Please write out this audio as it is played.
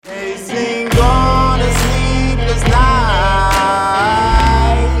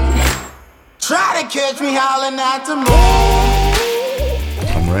me howling at the moon.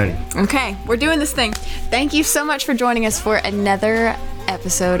 I'm ready. Okay, we're doing this thing. Thank you so much for joining us for another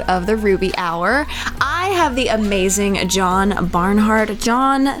episode of the Ruby Hour. I have the amazing John Barnhardt.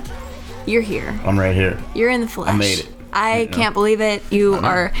 John, you're here. I'm right here. You're in the flesh. I made it. I can't believe it. You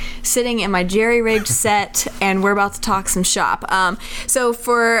are sitting in my jerry-rigged set, and we're about to talk some shop. I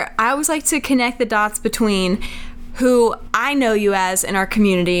always like to connect the dots between who I know you as in our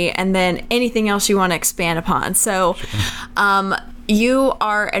community and then anything else you want to expand upon. So, you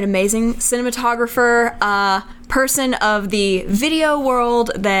are an amazing cinematographer, person of the video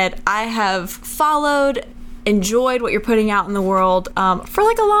world that I have followed, enjoyed what you're putting out in the world for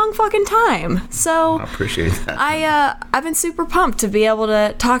like a long fucking time. So I appreciate that. I've been super pumped to be able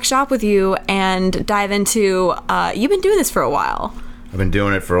to talk shop with you and dive into. You've been doing this for a while. I've been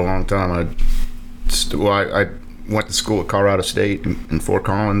doing it for a long time. I went to school at Colorado State in Fort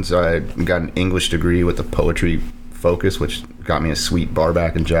Collins. I got an English degree with a poetry focus, which got me a sweet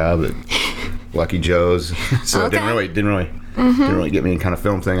barbacking job at Lucky Joe's. So Okay. it didn't really get me any kind of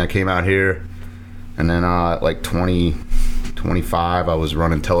film thing. I came out here. And then like 25, I was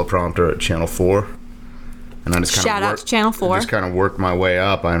running teleprompter at Channel 4. And I just kind Shout out to Channel 4. I just kind of worked my way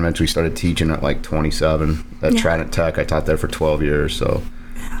up. I eventually started teaching at like 27 at Trident Tech. I taught there for 12 years. So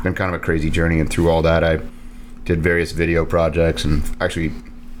it's been kind of a crazy journey. And through all that, I did various video projects and actually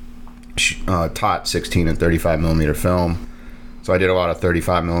taught 16 and 35 millimeter film. So I did a lot of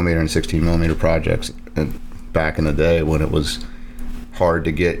 35 millimeter and 16 millimeter projects back in the day when it was hard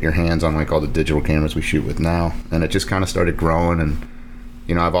to get your hands on like all the digital cameras we shoot with now, and it just kind of started growing.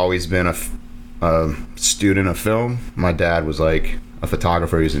 And I've always been a student of film. My dad was like a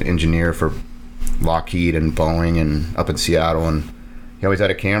photographer. He was an engineer for Lockheed and Boeing and up in Seattle, and he always had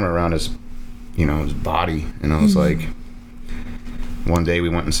a camera around his body. And I was like, one day we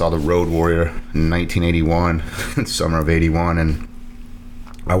went and saw The Road Warrior in 1981 summer of 81, and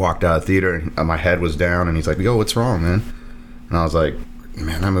I walked out of the theater and my head was down, and he's like, yo, what's wrong, man? And I was like,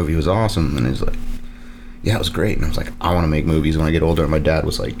 man, that movie was awesome. And he's like, yeah, it was great. And I was like, I want to make movies when I get older. And my dad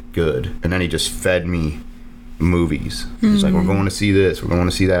was like, good. And then he just fed me movies. He's like, we're going to see this, we're going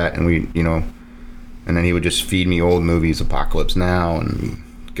to see that. And and then he would just feed me old movies, Apocalypse Now and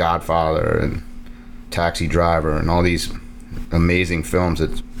Godfather and Taxi Driver and all these amazing films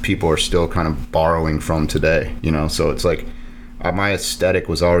that people are still kind of borrowing from today, So it's like my aesthetic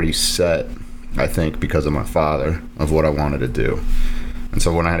was already set, I think, because of my father, of what I wanted to do. And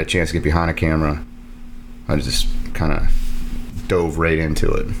so when I had a chance to get behind a camera, I just kind of dove right into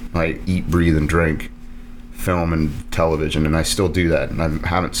it. I eat, breathe, and drink film and television, and I still do that, and I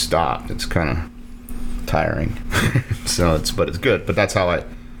haven't stopped. It's kind of tiring. But it's good. But that's how I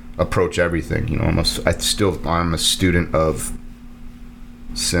approach everything. I'm a student of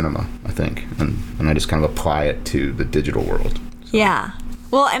cinema, I think, and I just kind of apply it to the digital world. So. Yeah.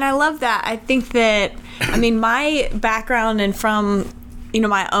 Well, and I love that. I think that, my background and from,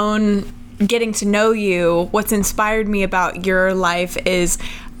 my own getting to know you, what's inspired me about your life is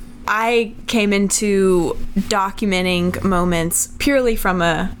I came into documenting moments purely from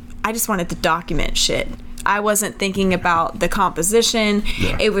I just wanted to document shit. I wasn't thinking about the composition.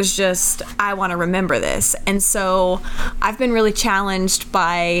 Yeah. It was just, I want to remember this. And so I've been really challenged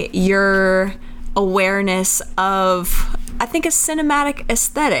by your awareness of, I think, a cinematic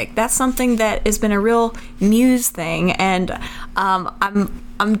aesthetic. That's something that has been a real muse thing, and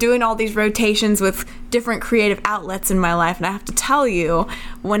I'm doing all these rotations with different creative outlets in my life, and I have to tell you,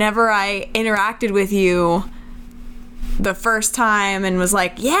 whenever I interacted with you the first time and was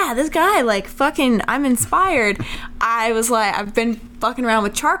like, yeah, this guy, like, fucking, I'm inspired, I was like, I've been fucking around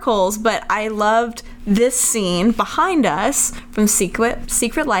with charcoals, but I loved this scene behind us from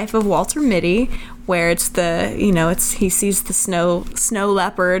Secret Life of Walter Mitty, where it's he sees the snow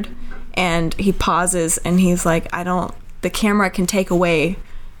leopard and he pauses and he's like, the camera can take away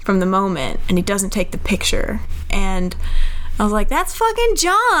from the moment, and he doesn't take the picture. And I was like, that's fucking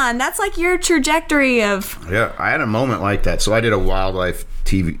John. That's like your trajectory of... Yeah, I had a moment like that. So I did a wildlife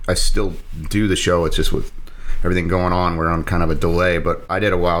TV. I still do the show. It's just with everything going on, we're on kind of a delay. But I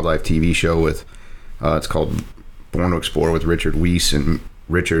did a wildlife TV show with, it's called Born to Explore with Richard Weiss. And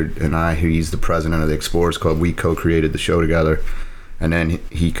Richard and I, he's the president of the Explorers Club, we co-created the show together. And then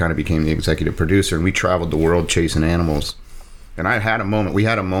he kind of became the executive producer. And we traveled the world chasing animals. And we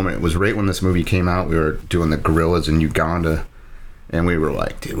had a moment, it was right when this movie came out, we were doing the gorillas in Uganda, and we were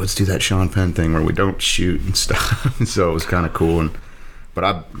like, dude, let's do that Sean Penn thing where we don't shoot and stuff. So it was kind of cool. But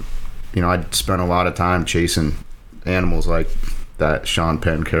I spent a lot of time chasing animals like that Sean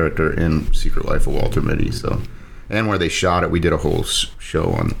Penn character in Secret Life of Walter Mitty. So and where they shot it. We did a whole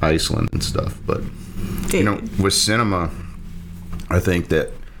show on Iceland and stuff. But with cinema, I think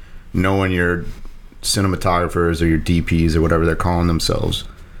that knowing your cinematographers or your DPs or whatever they're calling themselves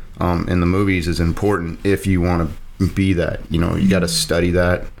in the movies is important if you want to be that. You got to study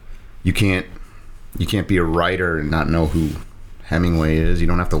that. You can't be a writer and not know who Hemingway is. You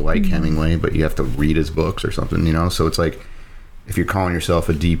don't have to like Hemingway, but you have to read his books or something. So it's like, if you're calling yourself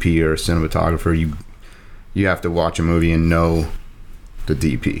a DP or a cinematographer, you have to watch a movie and know the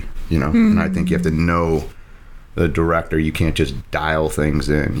DP, and I think you have to know the director. You can't just dial things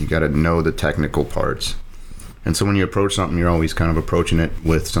in. You got to know the technical parts. And so when you approach something, you're always kind of approaching it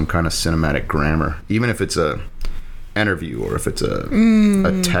with some kind of cinematic grammar, even if it's a interview or if it's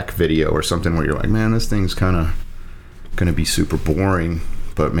a tech video or something where you're like, man, this thing's kind of going to be super boring,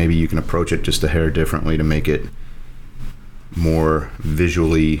 but maybe you can approach it just a hair differently to make it more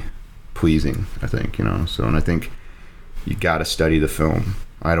visually pleasing, I think. So, and I think you got to study the film.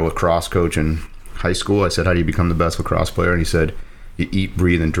 I had a lacrosse coach in high school. I said, how do you become the best lacrosse player? And he said, you eat,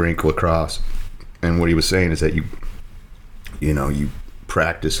 breathe, and drink lacrosse. And what he was saying is that you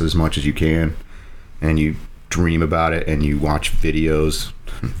practice as much as you can, and you dream about it, and you watch videos,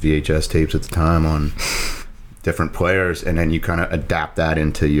 VHS tapes at the time, on different players, and then you kind of adapt that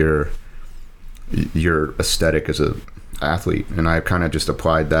into your aesthetic as a athlete. And I kind of just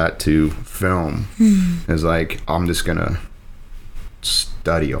applied that to film. It's like, I'm just gonna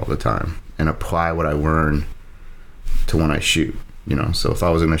study all the time and apply what I learn to when I shoot. So if I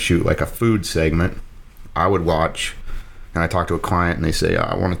was gonna shoot like a food segment, I would watch, and I talk to a client and they say,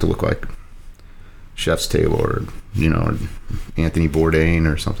 I want it to look like Chef's Table or Anthony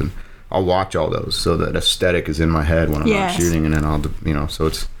Bourdain or something. I'll watch all those so that aesthetic is in my head when I'm not shooting, and then I'll so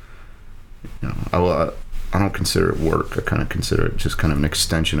it's I don't consider it work. I kind of consider it just kind of an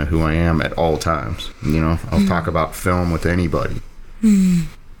extension of who I am at all times. I'll talk about film with anybody.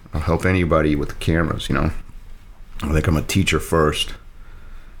 I'll help anybody with the cameras. I think I'm a teacher first,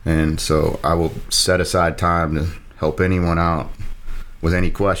 and so I will set aside time to help anyone out with any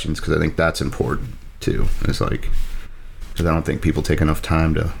questions, because I think that's important too. It's like, because I don't think people take enough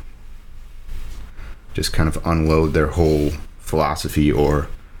time to just kind of unload their whole philosophy or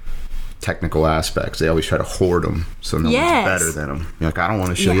technical aspects. They always try to hoard them so no one's better than them. You're like, I don't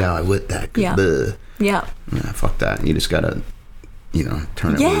want to show you how I lit that. Yeah, fuck that. You just gotta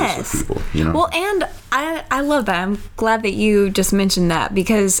turn it loose with people. Well, and I love that. I'm glad that you just mentioned that,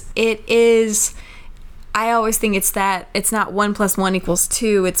 because it is, I always think it's not 1 + 1 =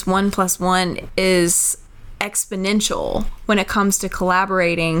 2. It's 1 + 1 is exponential when it comes to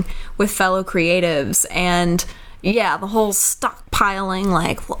collaborating with fellow creatives. And the whole stockpiling,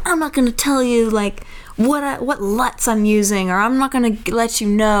 like, well, I'm not going to tell you like what LUTs I'm using, or I'm not going to let you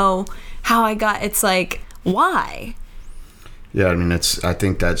know how I got. It's like, why? Yeah, I mean, I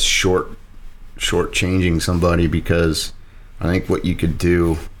think that's short-changing somebody, because I think what you could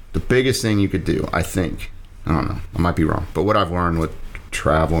do, the biggest thing you could do, I think, I don't know, I might be wrong, but what I've learned with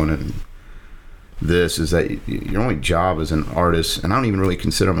traveling and this is that your only job as an artist, and I don't even really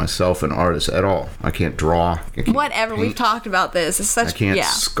consider myself an artist at all. I can't draw. Whatever, we've talked about this. It's such, I can't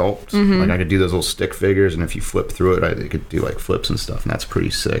sculpt. Like, I could do those little stick figures, and if you flip through it, I could do like flips and stuff, and that's pretty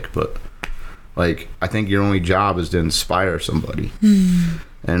sick. But like, I think your only job is to inspire somebody.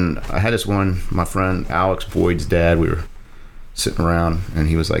 And I had this one, my friend Alex Boyd's dad, we were sitting around, and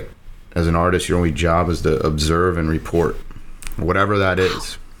he was like, as an artist, your only job is to observe and report, whatever that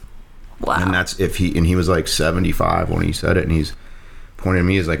is. Wow. And that's he was like 75 when he said it, and he's pointing at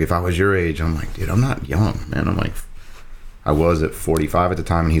me, he's like, if I was your age. I'm like, dude, I'm not young, man. I'm like, I was at 45 at the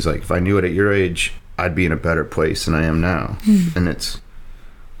time, and he's like, if I knew it at your age, I'd be in a better place than I am now. And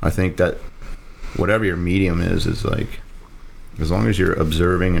I think that whatever your medium is like, as long as you're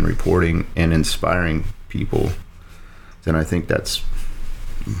observing and reporting and inspiring people, then I think it's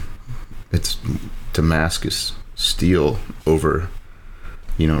Damascus steel over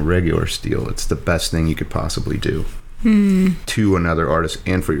regular steel. It's the best thing you could possibly do to another artist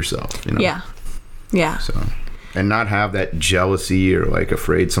and for yourself. Yeah. So, and not have that jealousy or like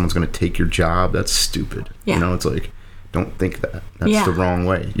afraid someone's going to take your job. That's stupid. It's like, don't think that. That's the wrong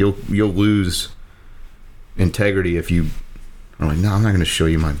way. You'll lose integrity if you are like, no, I'm not going to show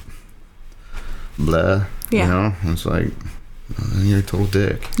you my blah. It's like, you're a total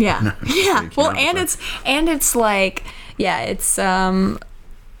dick. Like, well, and it's like,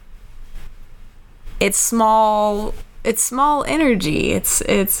 it's small energy.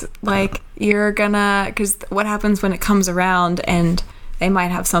 It's like, you're gonna, because what happens when it comes around, and they might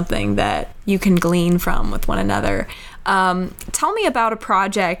have something that you can glean from with one another. Tell me about a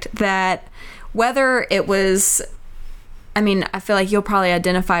project that, whether it was I mean, I feel like you'll probably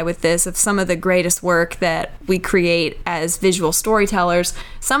identify with this, of some of the greatest work that we create as visual storytellers.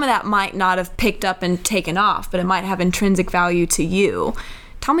 Some of that might not have picked up and taken off, but it might have intrinsic value to you.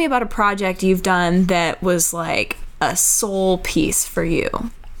 Tell me about a project you've done that was like a soul piece for you.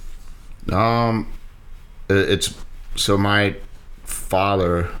 It's so my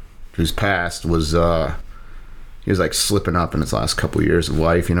father, who's passed, was he was like slipping up in his last couple of years of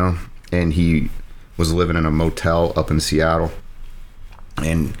life, you know, and he was living in a motel up in Seattle,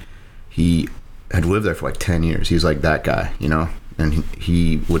 and he had lived there for like 10 years. He was like that guy, you know, and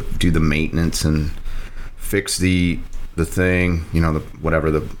he would do the maintenance and fix the thing, you know,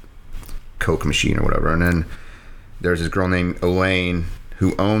 the Coke machine or whatever. And then there's this girl named Elaine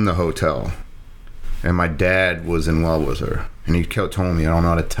who owned the hotel, and my dad was in love with her, and he kept telling me I don't know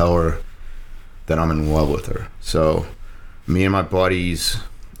how to tell her that I'm in love with her. So me and my buddies,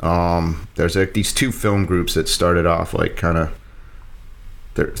 there's like these two film groups that started off like kind of,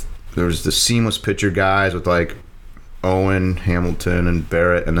 there's the Seamless Picture guys with like Owen, Hamilton, and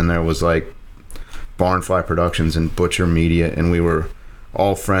Barrett, and then there was like Barnfly Productions and Butcher Media, and we were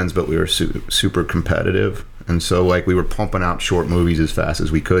all friends, but we were super competitive, and so like we were pumping out short movies as fast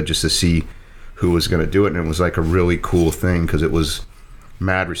as we could just to see who was going to do it. And it was like a really cool thing because it was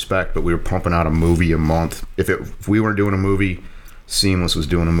mad respect, but we were pumping out a movie a month. If we weren't doing a movie, Seamless was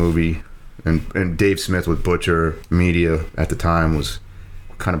doing a movie, and Dave Smith with Butcher Media at the time was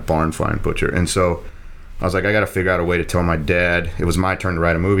kind of Barnfly and Butcher. And so I was like, I got to figure out a way to tell my dad. It was my turn to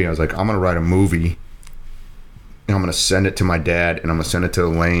write a movie. I was like, I'm going to write a movie, and I'm going to send it to my dad, and I'm going to send it to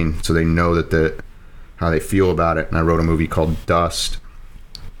Elaine so they know that how they feel about it. And I wrote a movie called Dust,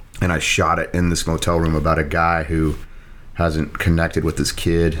 and I shot it in this motel room about a guy who hasn't connected with his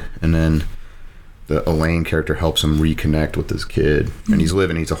kid, and then the Elaine character helps him reconnect with his kid. Mm-hmm.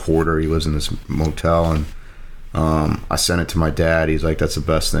 And he's a hoarder. He lives in this motel, and I sent it to my dad. He's like, that's the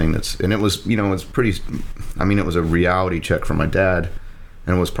best thing. And it was, you know, it's pretty, I mean, it was a reality check for my dad,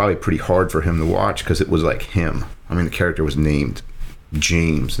 and it was probably pretty hard for him to watch because it was like him. I mean, the character was named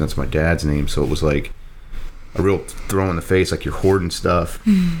James, and that's my dad's name, so it was like a real throw in the face, like you're hoarding stuff.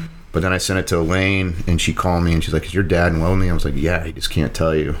 Mm. But then I sent it to Elaine, and she called me, and she's like, is your dad in love with me? I was like, yeah, he just can't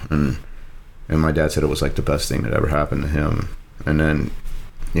tell you. And my dad said it was like the best thing that ever happened to him. And then,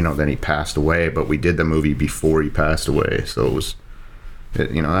 you know, then he passed away, but we did the movie before he passed away. So it was,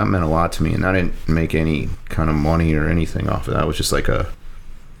 you know, that meant a lot to me. And I didn't make any kind of money or anything off of that. It was just like a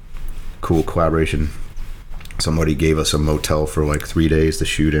cool collaboration. Somebody gave us a motel for like 3 days to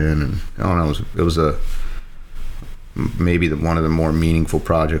shoot in. And I don't know, it was maybe one of the more meaningful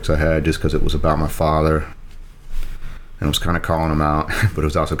projects I had, just because it was about my father. And it was kind of calling him out, but it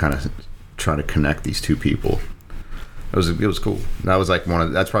was also kind of trying to connect these two people. It was cool. That was like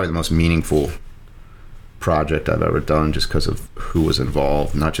that's probably the most meaningful project I've ever done, just because of who was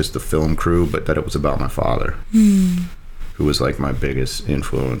involved, not just the film crew, but that it was about my father, who was like my biggest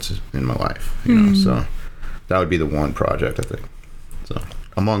influence in my life, you know. So that would be the one project, I think. So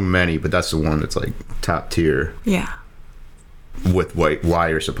among many, but that's the one that's like top tier. Yeah. With why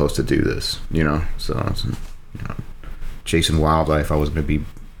you're supposed to do this, you know. So, you know, chasing wildlife, I'm gonna be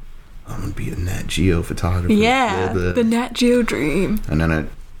a Nat Geo photographer. Yeah, the Nat Geo dream. And then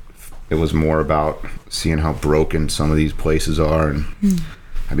it was more about seeing how broken some of these places are, and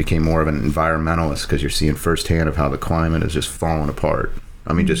I became more of an environmentalist because you're seeing firsthand of how the climate is just falling apart.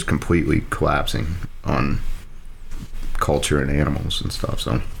 I mean, just completely collapsing on culture and animals and stuff.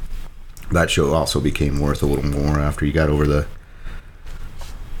 So that show also became worth a little more after you got over the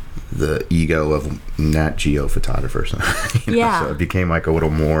ego of Nat Geo photographers. You know? Yeah. So it became like a little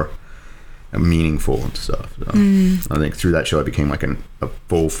more meaningful and stuff. So I think through that show I became like a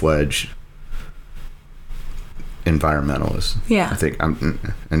full-fledged environmentalist. Yeah. I think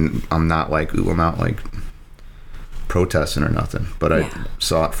I'm not like protesting or nothing, but I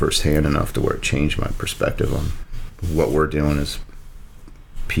saw it firsthand enough to where it changed my perspective on what we're doing as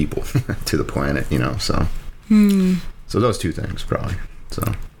people to the planet, you know. So so those two things probably. So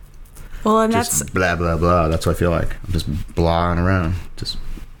well, and just that's blah blah blah. That's what I feel like. I'm just blahing around, just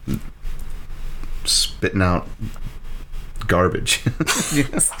spitting out garbage. You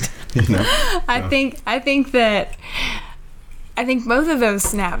know? I think both of those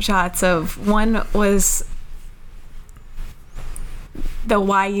snapshots of one was the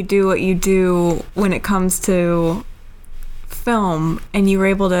why you do what you do when it comes to film, and you were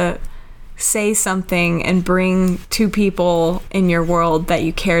able to say something and bring two people in your world that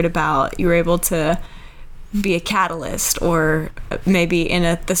you cared about. You were able to be a catalyst, or maybe in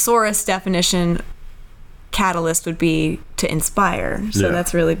a thesaurus definition, catalyst would be to inspire. So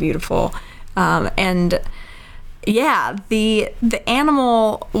that's really beautiful. And yeah, the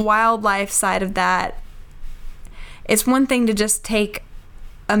animal wildlife side of that, it's one thing to just take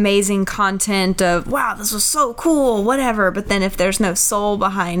amazing content of, wow, this was so cool, whatever, but then if there's no soul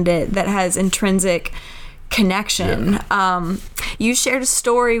behind it that has intrinsic connection. You shared a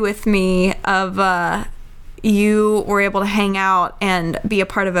story with me of you were able to hang out and be a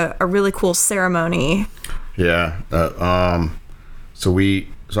part of a really cool ceremony. Yeah. So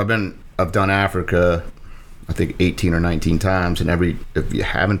I've done Africa, I think 18 or 19 times, and if you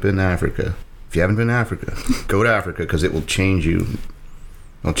haven't been to Africa, go to Africa, because it will change you.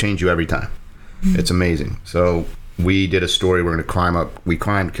 It'll change you every time. Mm-hmm. It's amazing. So we did a story. We're going to climb up. We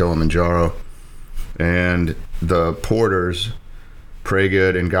climbed Kilimanjaro, and the porters,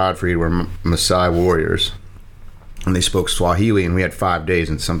 Pregood and Godfrey, were Maasai warriors, and they spoke Swahili. And we had 5 days,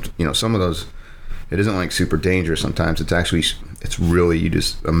 and some of those, it isn't like super dangerous. Sometimes it's really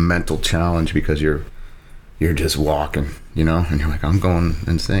just a mental challenge, because you're just walking, and you're like, I'm going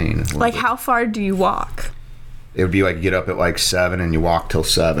insane. Like, how far do you walk? It would be like, you get up at like 7 and you walk till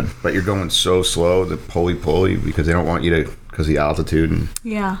 7, but you're going so slow, the pulley, because they don't want you to, because of the altitude,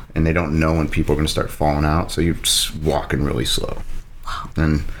 and they don't know when people are going to start falling out, so you're just walking really slow.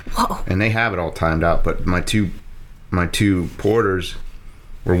 Wow. And they have it all timed out, but my two porters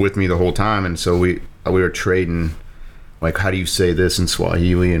were with me the whole time, and so we were trading, like, how do you say this in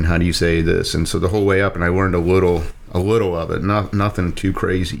Swahili, and how do you say this, and so the whole way up, and I learned a little of it, nothing too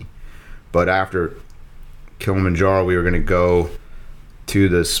crazy. But after Kilimanjaro, we were going to go to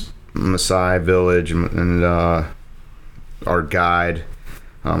this Maasai village, and our guide,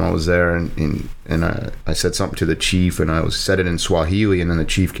 I was there, and I said something to the chief, and I said it in Swahili, and then the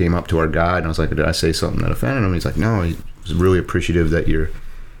chief came up to our guide, and I was like, did I say something that offended him? He's like, no. He was really appreciative that you're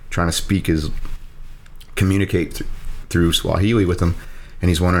trying to communicate through Swahili with him, and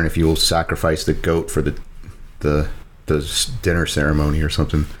he's wondering if you will sacrifice the goat for the dinner ceremony or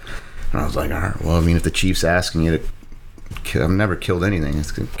something. And I was like, all right, well, I mean, if the chief's asking you to kill, I've never killed anything.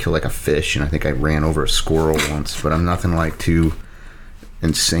 It's gonna kill like a fish, and I think I ran over a squirrel once, but I'm nothing like too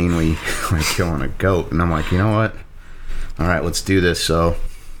insanely like killing a goat. And I'm like, you know what? All right, let's do this. So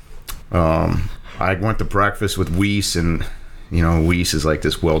I went to breakfast with Weiss, and Weiss is like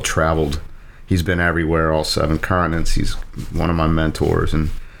this well-traveled. He's been everywhere, all 7 continents. He's one of my mentors, and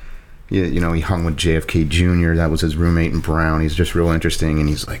he hung with JFK Jr. That was his roommate in Brown. He's just real interesting, and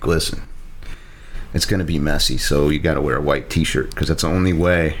he's like, listen, it's going to be messy, so you got to wear a white t-shirt, because that's the only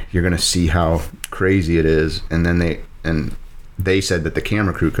way you're going to see how crazy it is. And then they said that the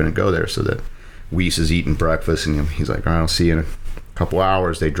camera crew couldn't go there, so that Weiss is eating breakfast, and he's like, all right, I'll see you in a couple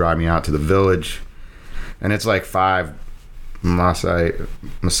hours. They drive me out to the village, and it's like 5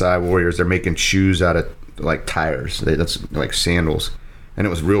 Maasai warriors. They're making shoes out of like tires. That's like sandals. And it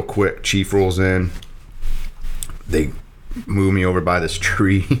was real quick. Chief rolls in. They move me over by this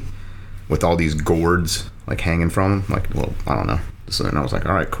tree with all these gourds like hanging from them. Like, well, I don't know. So, and I was like,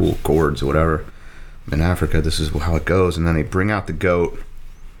 all right, cool, gourds or whatever. In Africa, this is how it goes. And then they bring out the goat,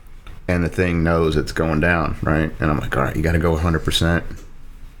 and the thing knows it's going down, right? And I'm like, all right, you got to go 100%.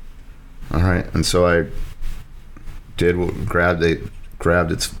 All right. And so I grabbed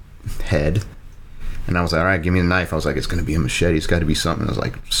its head. And I was like, all right, give me a knife. I was like, it's going to be a machete. It's got to be something. It was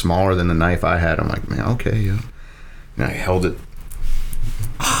like smaller than the knife I had. I'm like, man, okay, yeah. And I held it,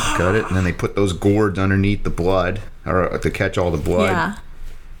 cut it, and then they put those gourds underneath the blood, or to catch all the blood. Yeah.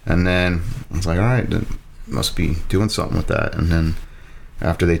 And then I was like, all right, then must be doing something with that. And then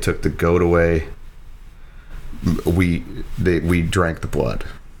after they took the goat away, we drank the blood.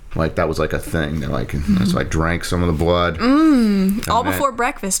 Like, that was like a thing. They're like, so I drank some of the blood. All before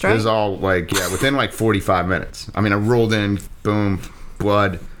breakfast, right? It was all like, yeah, within like 45 minutes. I mean, I rolled in, boom,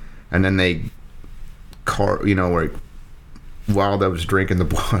 blood, and then they, like, while I was drinking the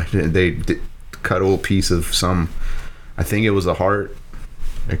blood, they cut a little piece of I think it was a heart.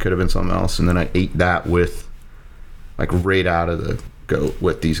 It could have been something else. And then I ate that with, like, right out of the goat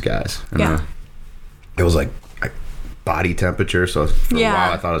with these guys. And it was like body temperature, so for a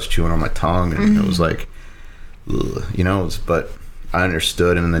while I thought I was chewing on my tongue, and it was like, ugh, but I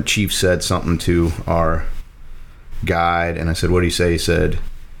understood. And then the chief said something to our guide, and I said, what do you say? He said,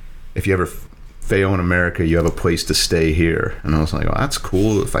 if you ever fail in America, you have a place to stay here. And I was like, oh, that's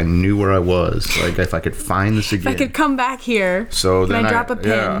cool. If I knew where I was, like, if I could find this again, if I could come back here, so then I drop a pin.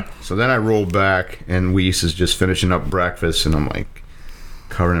 Yeah, so then I rolled back, and Weiss is just finishing up breakfast, and I'm like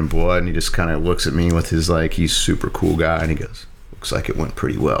covered in blood, and he just kind of looks at me with his, like, he's super cool guy, and he goes, looks like it went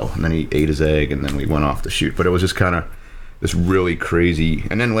pretty well. And then he ate his egg, and then we went off to shoot. But it was just kind of this really crazy.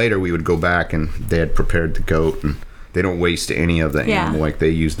 And then later we would go back, and they had prepared the goat, and they don't waste any of the animal. Like,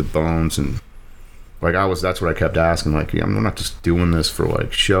 they use the bones, and Like that's what I kept asking. Like, yeah, I'm not just doing this for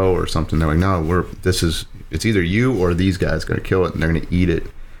like show or something. They're like, no, it's either you or these guys gonna kill it and they're gonna eat it,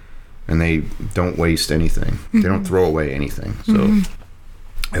 and they don't waste anything. They don't throw away anything. So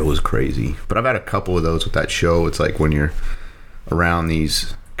it was crazy. But I've had a couple of those with that show. It's like when you're around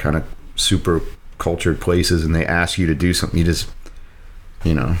these kind of super cultured places and they ask you to do something, you just,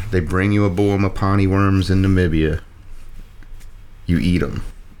 they bring you a bowl of Mapani worms in Namibia. You eat them,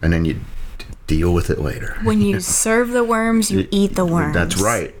 and then you deal with it later. When you serve the worms, you eat the worms. That's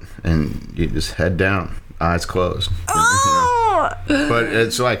right. And you just head down, eyes closed. Oh! But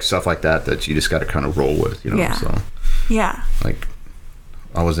it's like stuff like that you just got to kind of roll with, Yeah. So, yeah. like,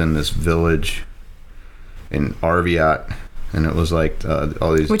 I was in this village in Arviat, and it was like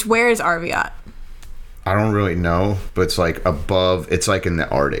all these... Where is Arviat? I don't really know, but it's like above... It's like in the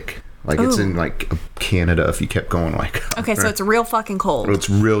Arctic. Like, it's in, like, Canada if you kept going, like... Okay, so it's real fucking cold. It's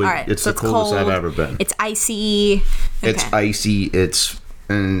really... All right, it's so the coldest cold. I've ever been. It's icy. Okay. It's icy.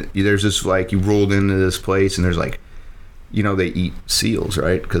 And there's this, like, you rolled into this place, and there's, like... they eat seals,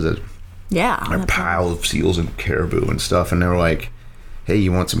 right? Because there's a pile of seals and caribou and stuff, and they're like, hey,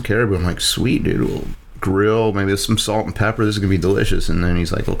 you want some caribou? I'm like, sweet, dude. We'll grill. Maybe there's some salt and pepper. This is going to be delicious. And then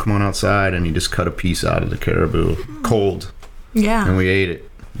he's like, well, come on outside. And he just cut a piece out of the caribou, cold. Yeah. And we ate it.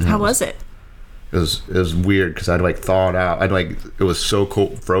 How was it? It was weird because I'd like thaw it out. It was so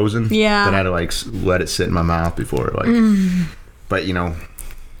cold, frozen. Yeah. That I had to like let it sit in my mouth before it But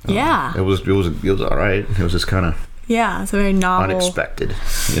yeah. It was all right. It was just kind of it's a very novel, unexpected,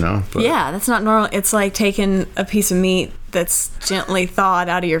 But yeah, that's not normal. It's like taking a piece of meat that's gently thawed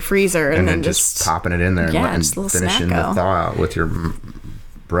out of your freezer and then just popping it in there and finishing the snacko. thaw out with your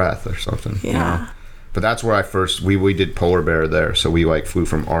breath or something. Yeah. But that's where I first we did polar bear there. So we like flew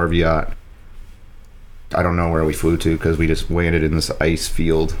from Arviat. I don't know where we flew to because we just landed in this ice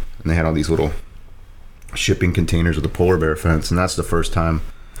field and they had all these little shipping containers with a polar bear fence, and that's the first time.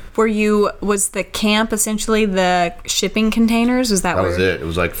 Was the camp essentially the shipping containers? That was it. It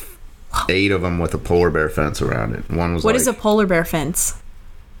was like 8 of them with a polar bear fence around it. One was What is a polar bear fence?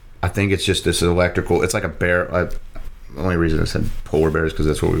 I think it's just this electrical. It's like a bear. The only reason I said polar bears because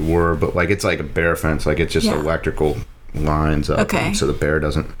that's what we were. But like it's like a bear fence. Like it's just electrical lines up. Okay. So the bear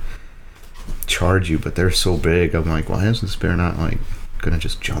doesn't charge you. But they're so big. I'm like, why is this bear not like gonna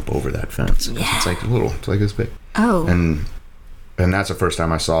just jump over that fence? Yeah. It's like little. It's like this big. Oh. And that's the first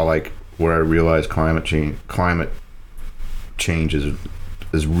time I saw like where I realized climate change is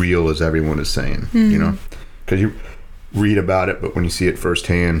as real as everyone is saying, because you read about it, but when you see it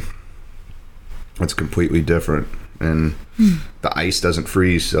firsthand, it's completely different. And the ice doesn't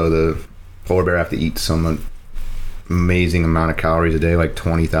freeze, so the polar bear have to eat some amazing amount of calories a day, like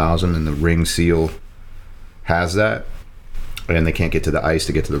 20,000, and the ring seal has that, and they can't get to the ice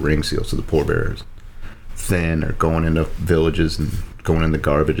to get to the ring seal, so the polar bear is thin or going into villages and going into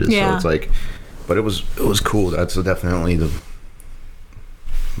garbages. So it's like, but it was cool. That's definitely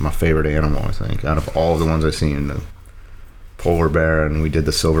my favorite animal, I think, out of all of the ones I've seen. The polar bear, and we did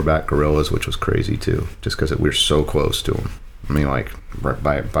the silverback gorillas, which was crazy too, just because we were so close to them. I mean, like right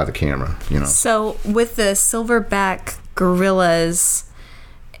by the camera, So with the silverback gorillas,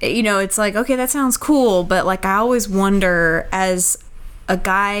 it's like, okay, that sounds cool, but like I always wonder, as a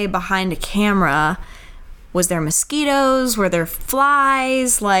guy behind a camera, was there mosquitoes? Were there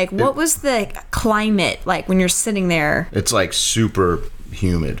flies? Like, what was the climate like when you're sitting there? It's like super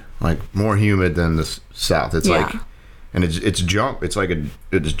humid, like more humid than the south. It's like, and it's jungle. It's like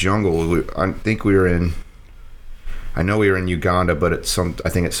it's jungle. I know we were in Uganda, but I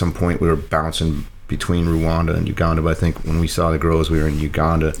think at some point we were bouncing between Rwanda and Uganda. But I think when we saw the gorillas, we were in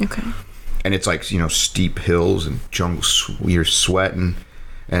Uganda. Okay. And it's like, steep hills and jungle. You're sweating,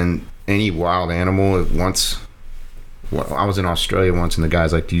 and any wild animal I was in Australia once, and the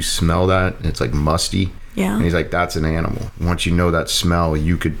guy's like, do you smell that? And it's like musty. Yeah. And he's like, that's an animal. Once you know that smell,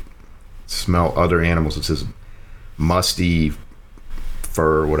 you could smell other animals. It's this musty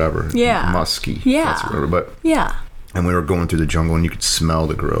fur or whatever. Yeah. Musky. Yeah. That's whatever. But yeah. And we were going through the jungle, and you could smell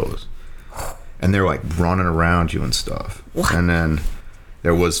the gorillas. And they're like running around you and stuff. What? And then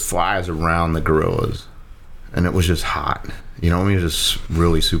there was flies around the gorillas. And it was just hot. It was just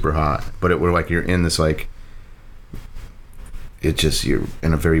really super hot. But it were like you're in this like, you're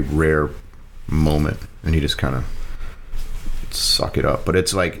in a very rare moment, and you just kind of suck it up. But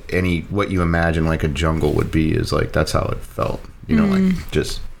it's like what you imagine like a jungle would be is like, that's how it felt. Like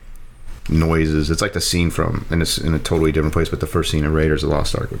just noises. It's like the scene and it's in a totally different place, but the first scene in Raiders of the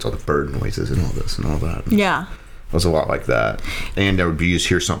Lost Ark, with all the bird noises and all this and all that. And yeah. It was a lot like that. And there would be, you just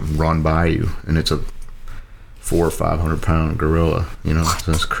hear something run by you, and it's a 400 or 500 pound gorilla,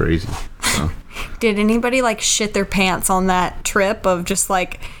 so it's crazy. So Did anybody like shit their pants on that trip of just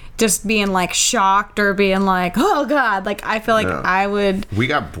being like shocked or being like, oh God, like I feel like I would. We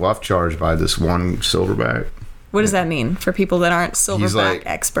got bluff charged by this one silverback. What does that mean for people that aren't silverback like,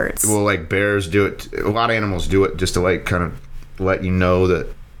 experts? Well, like bears do it. A lot of animals do it just to like kind of let you know that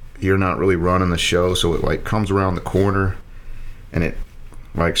you're not really running the show. So it like comes around the corner and it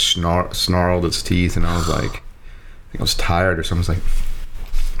like snarled its teeth. And I was like, I think I was tired or something. I was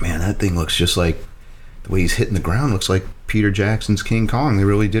like, man, that thing looks just like the way he's hitting the ground looks like Peter Jackson's King Kong. They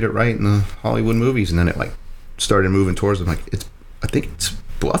really did it right in the Hollywood movies. And then it like started moving towards them. Like, I think it's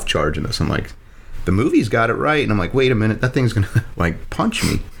bluff charging us. I'm like, the movie's got it right. And I'm like, wait a minute, that thing's gonna like punch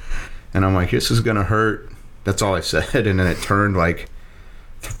me. And I'm like, this is gonna hurt. That's all I said. And then it turned like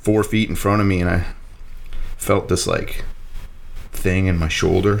 4 feet in front of me, and I felt this like thing in my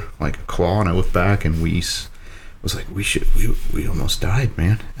shoulder, like a claw, and I looked back, and Weiss was like, we almost died,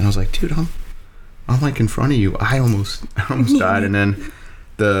 man. And I was like, dude, I'm like in front of you. I almost died. And then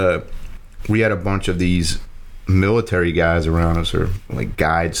we had a bunch of these military guys around us, or like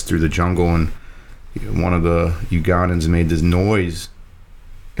guides through the jungle, and one of the Ugandans made this noise.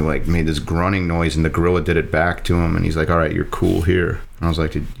 It like made this grunting noise, and the gorilla did it back to him, and he's like, all right, you're cool here. And I was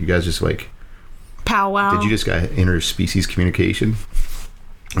like, did you guys just like powwow? Did you just got interspecies communication?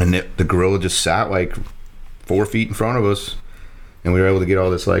 And the gorilla just sat like 4 feet in front of us, and we were able to get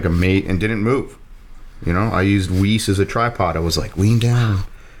all this like a mate and didn't move. You know, I used Weiss as a tripod. I was like, lean down,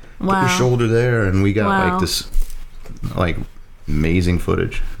 put your shoulder there, and we got like this like amazing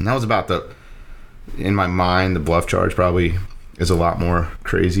footage. And that was about in my mind, the bluff charge probably is a lot more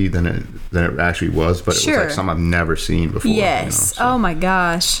crazy than it actually was, but it was like something I've never seen before. Yes. Oh my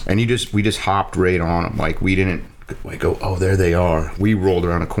gosh. And we just hopped right on them. Like we didn't like go, oh, there they are. We rolled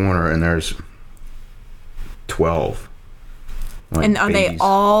around a corner and there's 12. Like, and are babies. They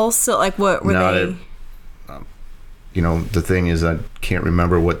all still like what were they? You know, the thing is, I can't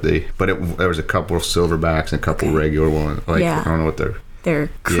remember what there was a couple of silverbacks and a couple regular ones. Like I don't know what their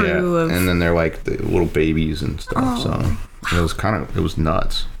crew of, and then they're like the little babies and stuff. Oh. So it was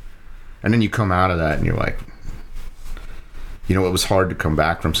nuts. And then you come out of that and you're like, you know, it was hard to come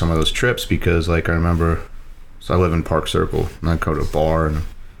back from some of those trips because like I remember, so I live in Park Circle and I'd go to a bar and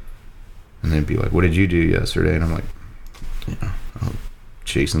they'd be like, what did you do yesterday? And I'm like, you know,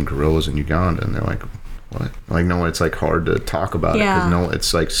 chasing gorillas in Uganda. And they're like, what? Like, no, it's like hard to talk about it because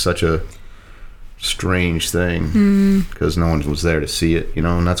it's like such a strange thing because no one was there to see it, you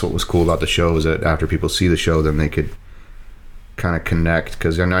know. And that's what was cool about the show is that after people see the show, then they could kind of connect,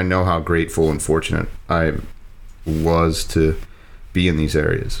 because I know how grateful and fortunate I was to be in these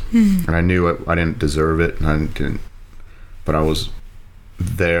areas, and I knew I didn't deserve it, and but I was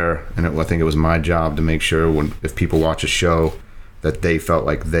there, and I think it was my job to make sure if people watch a show that they felt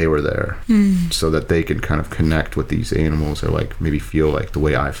like they were there, so that they could kind of connect with these animals or like maybe feel like the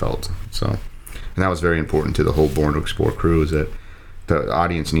way I felt. So, and that was very important to the whole Born to Explore crew, is that the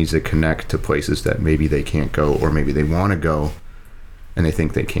audience needs to connect to places that maybe they can't go, or maybe they want to go and they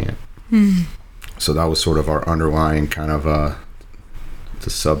think they can't. So that was sort of our underlying kind of the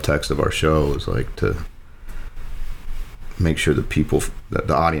subtext of our show, was like to make sure that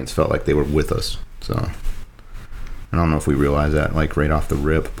the audience felt like they were with us. So I don't know if we realized that like right off the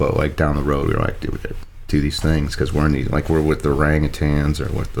rip, but like down the road we were like, dude, we gotta do these things because we're with the orangutans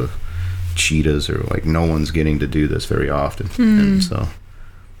or with the cheetahs, or like no one's getting to do this very often. And so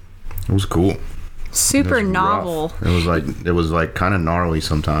it was cool. Super novel. Rough. It was like kind of gnarly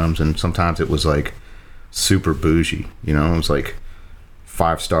sometimes, and sometimes it was like super bougie, you know. It was like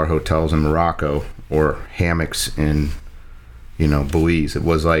 5-star hotels in Morocco or hammocks in, you know, Belize. It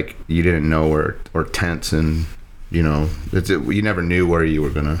was like you didn't know, or tents, and you know, you never knew where you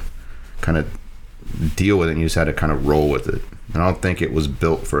were gonna kind of deal with it, and you just had to kind of roll with it. And I don't think it was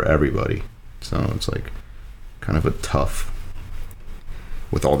built for everybody, so it's like kind of a tough,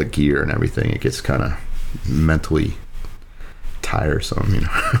 with all the gear and everything, it gets kind of mentally tiresome, you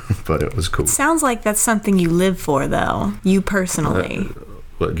know. But it was cool. Sounds like that's something you live for, though. You personally.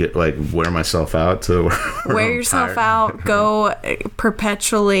 Wear myself out to wear yourself out. Go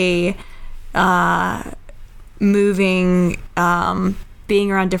perpetually moving,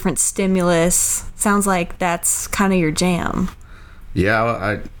 being around different stimulus. Sounds like that's kind of your jam. Yeah,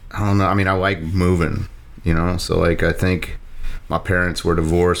 I don't know. I mean, I like moving, you know. So like, I think my parents were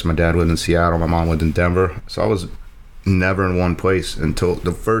divorced. My dad lived in Seattle. My mom lived in Denver. So I was never in one place until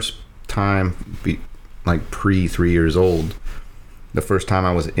the first time, like pre 3 years old. The first time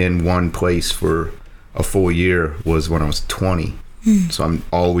I was in one place for a full year was when I was 20. So I'm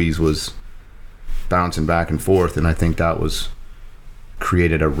always was bouncing back and forth. And I think that was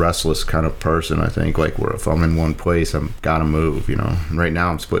created a restless kind of person, I think, like where if I'm in one place, I'm gotta move, you know. Right now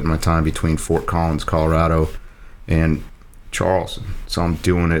I'm splitting my time between Fort Collins, Colorado and Charleston. So I'm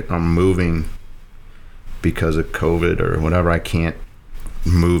doing it, I'm moving because of COVID or whatever. I can't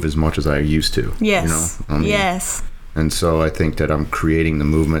move as much as I used to. Yes. You know? I mean, yes. And so I think that I'm creating the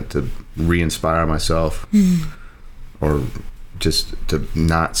movement to re-inspire myself or just to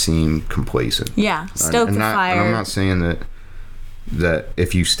not seem complacent. Yeah, stoke the fire. And I'm not saying that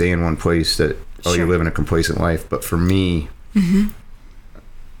if you stay in one place that you're living a complacent life, but for me,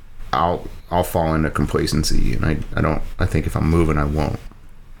 I'll fall into complacency, and I think if I'm moving, I won't.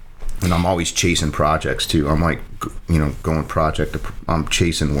 And I'm always chasing projects too. I'm like, you know, going project to I'm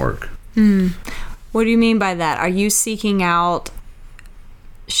chasing work. What do you mean by that? Are you seeking out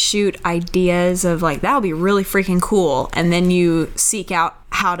shoot ideas of like, that would be really freaking cool, and then you seek out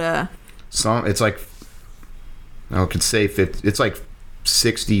how to it's like, I could say it's like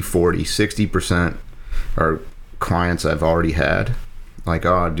 60% are clients I've already had, like,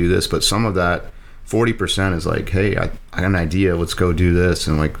 oh, I'll do this, but some of that 40% is like, hey, I got an idea, let's go do this,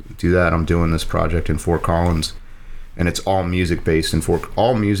 and like do that. I'm doing this project in Fort Collins, and it's all music based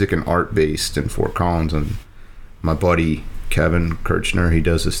all music and art based in Fort Collins. And my buddy Kevin Kirchner, he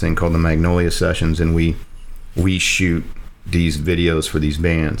does this thing called the Magnolia Sessions, and we shoot these videos for these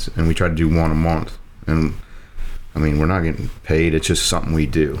bands, and we try to do one a month. And I mean, we're not getting paid, it's just something we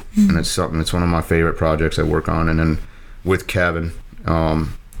do. And it's one of my favorite projects I work on. And then with Kevin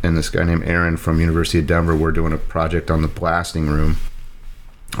and this guy named Aaron from University of Denver, we're doing a project on the Blasting Room,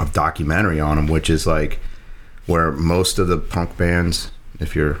 a documentary on them, which is like where most of the punk bands,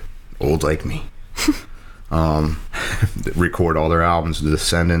 if you're old like me, record all their albums. The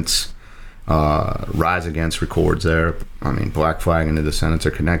Descendants, Rise Against records there. I mean, Black Flag and the Descendants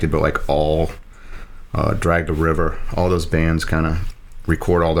are connected, but like all Drag the River, all those bands kind of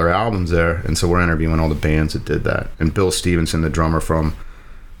record all their albums there. And so we're interviewing all the bands that did that. And Bill Stevenson, the drummer from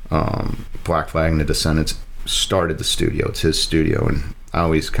Black Flag and the Descendants, started the studio. It's his studio, and I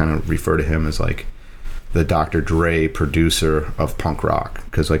always kind of refer to him as like the Dr. Dre producer of punk rock,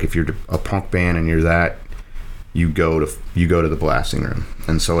 because like if you're a punk band and you're that, you go to the Blasting Room.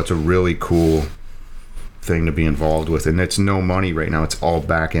 And so it's a really cool thing to be involved with, and it's no money right now. It's all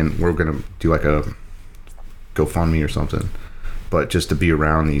back in. We're gonna do like a GoFundMe or something, but just to be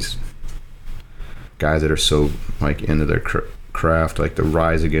around these guys that are so like into their craft, like the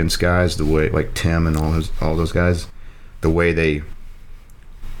Rise Against guys, the way like Tim and all those guys, the way they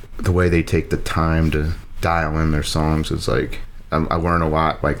take the time to dial in their songs, is like I learn a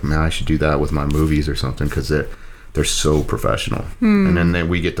lot. Like, man, I should do that with my movies or something, because they're so professional. And then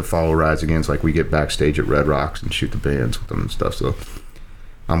we get to follow Rise Against, like we get backstage at Red Rocks and shoot the bands with them and stuff. So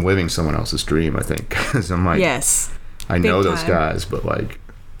I'm living someone else's dream, I think, because I'm like, yes, I know those guys, but like,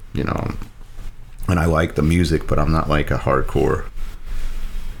 you know, and I like the music, but I'm not like a hardcore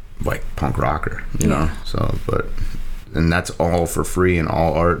like punk rocker, you know. So, and that's all for free and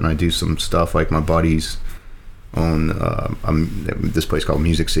all art. And I do some stuff like my buddies own this place called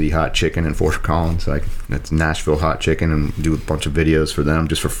Music City Hot Chicken in Fort Collins. Like, it's Nashville Hot Chicken, and do a bunch of videos for them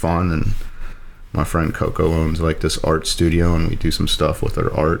just for fun. And my friend Coco owns like this art studio, and we do some stuff with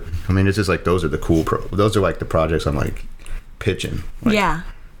our art. I mean, it's just like those are those are like the projects I'm like pitching. Like,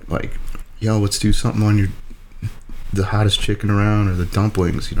 like, yo, let's do something on the hottest chicken around, or the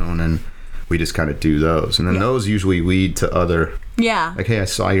dumplings, you know. And then we just kind of do those, and then those usually lead to other. Like, hey, I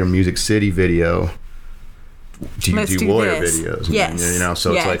saw your Music City video. Do you do lawyer videos? Yes. You know,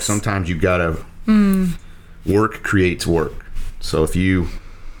 so it's like sometimes you gotta work creates work. So if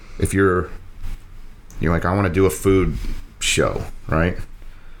you're like, I want to do a food show, right?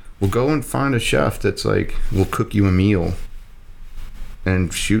 Well, go and find a chef that's like, will cook you a meal,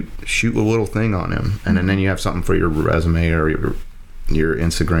 and shoot a little thing on him, and then you have something for your resume or your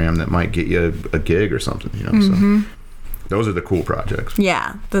Instagram that might get you a gig or something, you know. So those are the cool projects.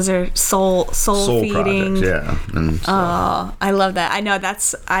 Yeah, those are soul feeding projects. Yeah. And so, I love that. I know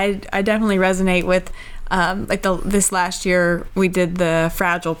I definitely resonate with like this last year we did the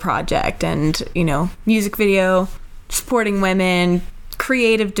Fragile project, and you know, music video supporting women,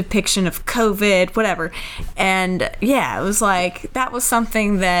 creative depiction of COVID, whatever. And yeah, it was like, that was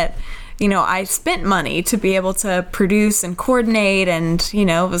something that, you know, I spent money to be able to produce and coordinate, and you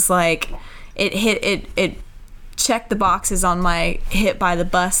know, it was like it checked the boxes on my hit by the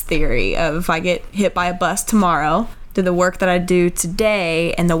bus theory of, if I get hit by a bus tomorrow, did the work that I do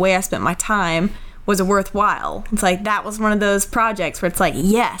today and the way I spent my time, was it worthwhile? It's like, that was one of those projects where it's like,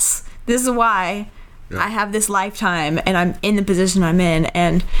 yes, this is why I have this lifetime and I'm in the position I'm in.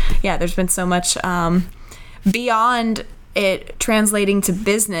 And yeah, there's been so much beyond it translating to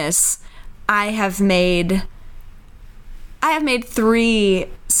business, I have made 3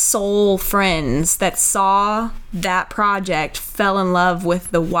 soul friends that saw that project, fell in love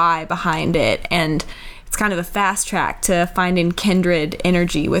with the why behind it, and it's kind of a fast track to finding kindred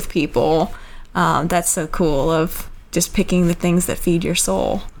energy with people. That's so cool, of just picking the things that feed your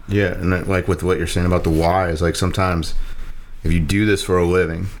soul. Yeah, and that, like with what you're saying about the why, is like sometimes if you do this for a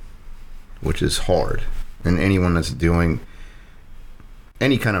living, which is hard, and anyone that's doing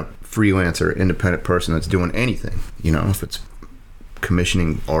any kind of freelancer, independent person that's doing anything, you know, if it's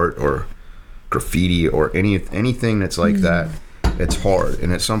commissioning art or graffiti or anything that's like that, it's hard.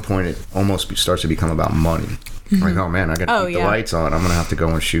 And at some point, it almost starts to become about money. Like, oh man, I got to keep the lights on. I'm gonna have to go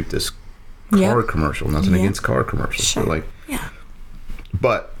and shoot this car commercial. Nothing against car commercials, sure. but like,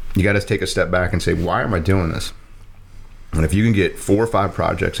 but you got to take a step back and say, why am I doing this? And if you can get 4 or 5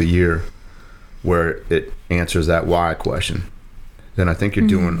 projects a year where it answers that why question, then I think you're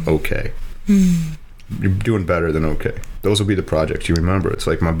doing okay. You're doing better than okay. Those will be the projects you remember. It's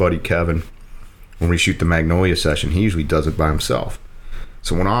like my buddy Kevin, when we shoot the Magnolia session, he usually does it by himself.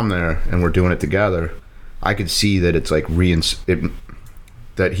 So when I'm there and we're doing it together, I could see that it's like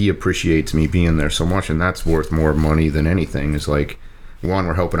that he appreciates me being there so much, and that's worth more money than anything. Is like, 1,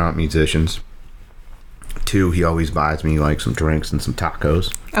 we're helping out musicians. 2, he always buys me like some drinks and some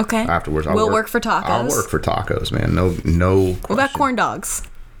tacos. Okay. Afterwards, we'll work for tacos. I'll work for tacos, man. No. What about corn dogs?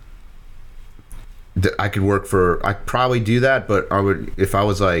 I'd probably do that, but I would, if I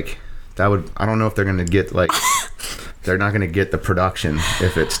was like, that would, I don't know if they're gonna get like, they're not gonna get the production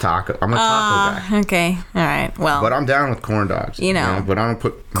if it's taco. I'm a taco guy. Okay, all right, well. But I'm down with corn dogs. You know, but I don't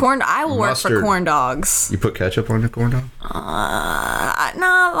put corn. I will mustard. work for corn dogs. You put ketchup on your corn dog?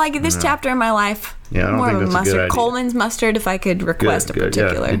 No, like this chapter in my life. Yeah, I don't more think of a that's a mustard. good idea. Coleman's mustard, if I could request a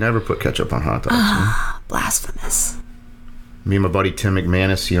particular. Yeah, you never put ketchup on hot dogs. Blasphemous. Me and my buddy Tim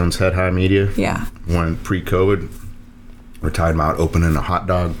McManus, he owns Head High Media. Yeah. When pre-COVID, we're talking about opening a hot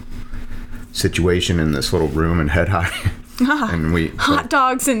dog situation in this little room in Head High. And we hot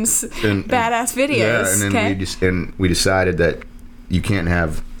dogs and badass videos. Yeah, and then we decided that you can't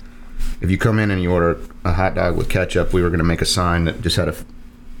have, if you come in and you order a hot dog with ketchup, we were going to make a sign that just had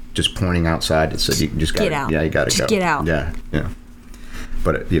just pointing outside that said you just got to get out. Yeah, you got to go. Get out. Yeah.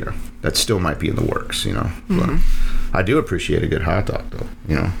 But that still might be in the works, But I do appreciate a good hot dog, though,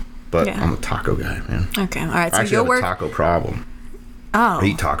 But I'm a taco guy, man. Okay, all right. So I actually have a taco problem. Oh. I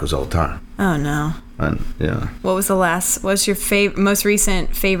eat tacos all the time. Oh no. And yeah. What's your most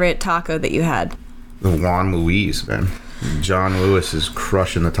recent favorite taco that you had? The Juan Luis, man. John Lewis is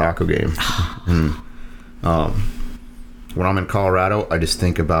crushing the taco game. And when I'm in Colorado, I just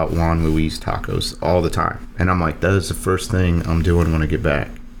think about Juan Luis tacos all the time. And I'm like, that is the first thing I'm doing when I get back.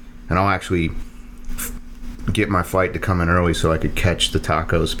 And I'll actually get my flight to come in early so I could catch the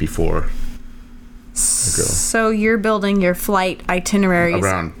tacos before I go. So you're building your flight itineraries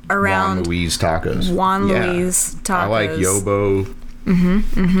around Juan Luis tacos. Juan Luis tacos. I like Yobo.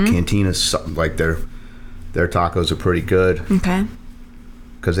 Cantina's, like their tacos are pretty good. Okay.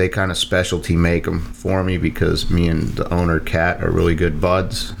 Because they kind of specialty make them for me, because me and the owner Kat are really good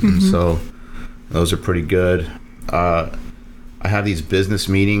buds, and so those are pretty good. I have these business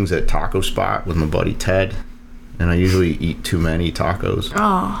meetings at Taco Spot with my buddy Ted, and I usually eat too many tacos.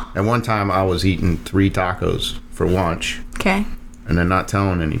 Oh. And one time I was eating 3 tacos for lunch. Okay. And then not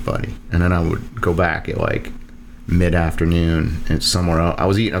telling anybody, and then I would go back at like mid-afternoon and somewhere else. I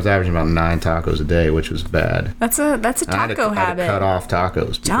was averaging about 9 tacos a day, which was bad. That's a taco habit. I had to cut off tacos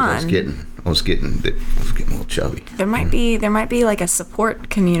because John. I was getting a little chubby. There might be like a support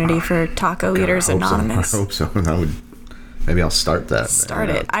community for Taco Eaters Anonymous. I hope so. Maybe I'll start that. Start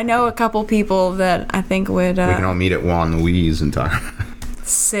it. I know a couple people that I think would. We can all meet at Juan Luis and talk.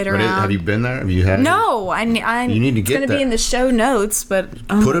 Sit around. Have you been there? Have you had? No, you need to get. It's going to be in the show notes, but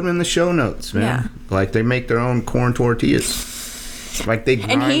put them in the show notes, man. Yeah. Like they make their own corn tortillas. Like they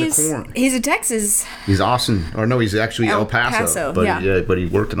grind the corn. He's a Texas. He's Austin, or no, he's actually El Paso. But but he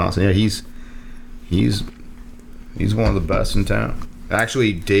worked in Austin. Yeah, he's one of the best in town.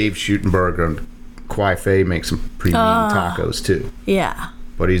 Actually, Dave Schutenberg on Quai Fei makes some pretty mean tacos too. Yeah.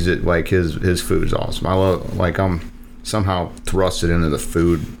 But he's like his food is awesome. I love, like, I'm somehow thrusted into the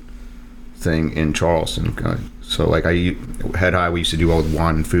food thing in Charleston. So like Head High, we used to do all the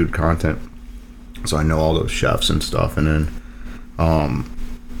wine and food content. So I know all those chefs and stuff. And then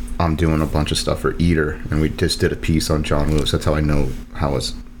I'm doing a bunch of stuff for Eater, and we just did a piece on John Lewis. That's how I know how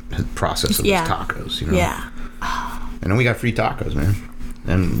his process of his tacos. Yeah. And then we got free tacos, man.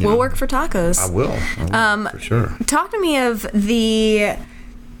 And we'll work for tacos. I will for sure. Talk to me of the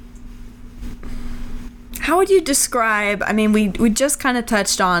How would you describe, I mean, we just kind of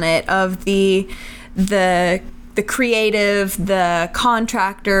touched on it, of the creative, the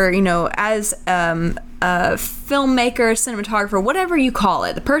contractor, you know, as a filmmaker, cinematographer, whatever you call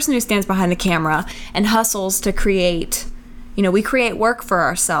it, the person who stands behind the camera and hustles to create, you know, we create work for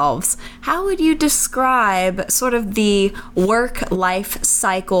ourselves. How would you describe sort of the work-life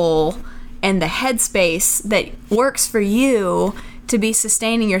cycle and the headspace that works for you to be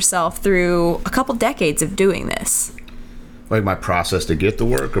sustaining yourself through a couple decades of doing this? Like my process to get the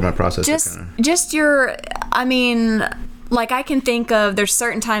work, or my process just your, I mean, like I can think of, there's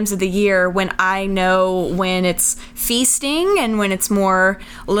certain times of the year when I know when it's feasting and when it's a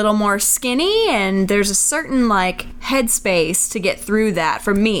little more skinny, and there's a certain like headspace to get through that.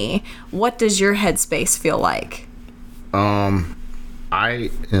 For me, what does your headspace feel like?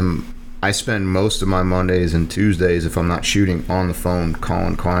 I spend most of my Mondays and Tuesdays, if I'm not shooting, on the phone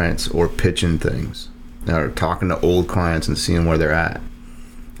calling clients or pitching things, or talking to old clients and seeing where they're at.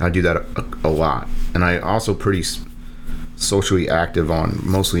 I do that a lot. And I also pretty socially active on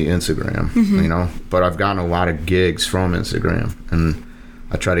mostly Instagram, you know, but I've gotten a lot of gigs from Instagram, and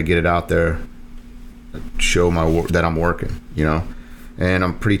I try to get it out there, show my work, that I'm working, you know, and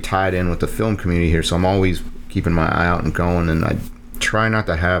I'm pretty tied in with the film community here, so I'm always keeping my eye out and going, and I try not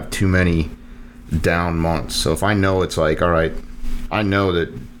to have too many down months. So if I know it's like, all right, I know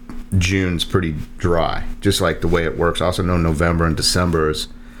that June's pretty dry, just like the way it works. I also know November and December is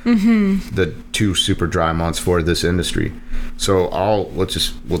the two super dry months for this industry. So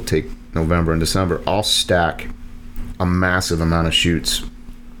we'll take November and December. I'll stack a massive amount of shoots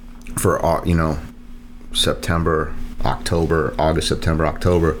for, you know, September, October, August, September,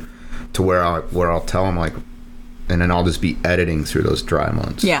 October, to where I'll tell them, like, and then I'll just be editing through those dry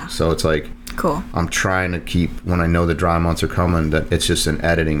months. Yeah. So it's like, cool. I'm trying to keep, when I know the dry months are coming, that it's just an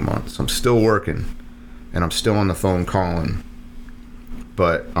editing month. So I'm still working, and I'm still on the phone calling,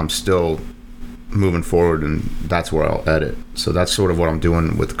 but I'm still moving forward, and that's where I'll edit. So that's sort of what I'm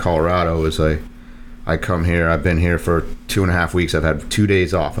doing with Colorado. Is I come here, I've been here for 2.5 weeks. I've had 2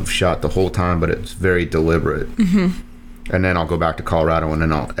 days off. I've shot the whole time, but it's very deliberate. And then I'll go back to Colorado, and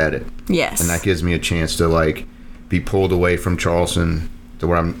then I'll edit. Yes. And that gives me a chance to like be pulled away from Charleston, to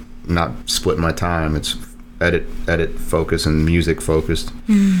where I'm not splitting my time. It's edit focus and music focused.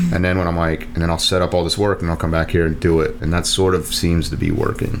 And then when I'm like, and then I'll set up all this work, and I'll come back here and do it. And that sort of seems to be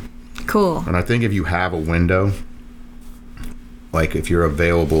working. Cool. And I think if you have a window, like if you're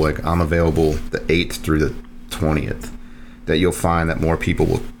available, like I'm available the 8th through the 20th, that you'll find that more people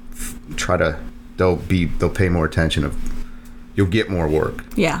will they'll pay more attention you'll get more work.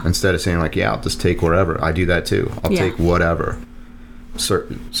 Yeah. Instead of saying like, yeah, I'll just take wherever. I do that too. I'll take whatever,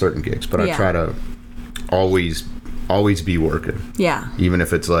 certain gigs, but I try to always be working. Yeah. Even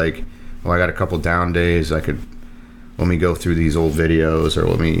if it's like, well, I got a couple down days, let me go through these old videos, or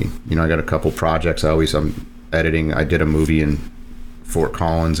I got a couple projects I'm editing. I did a movie in Fort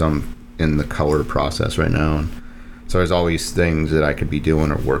Collins. I'm in the color process right now, and so there's always things that I could be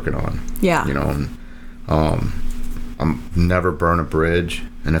doing or working on. Yeah. You know, and I'm never burn a bridge,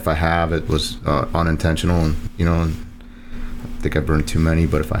 and if I have, it was unintentional, and you know, and I think I burned too many,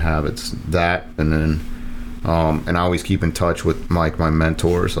 but if I have, it's that. And then and I always keep in touch with my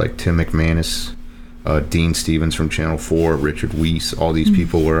mentors, like Tim McManus, Dean Stevens from Channel 4, Richard Weiss, all these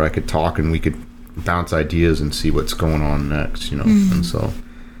people, where I could talk and we could bounce ideas and see what's going on next, you know. And so,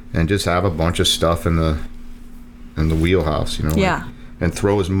 and just have a bunch of stuff in the wheelhouse, you know. Yeah. And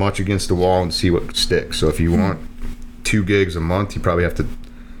throw as much against the wall and see what sticks. So if you want 2 gigs a month, you probably have to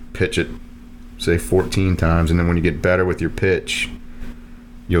pitch it, say 14 times, and then when you get better with your pitch,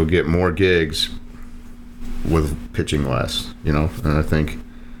 you'll get more gigs with pitching less, you know. And I think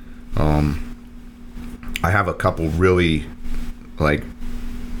I have a couple really like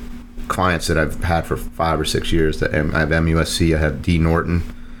clients that I've had for 5 or 6 years. That I have MUSC, I have D. Norton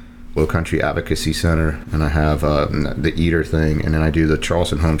Low Country Advocacy Center, and I have the Eater thing, and then I do the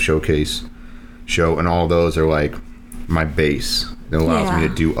Charleston Home Showcase show, and all those are like my base. It allows me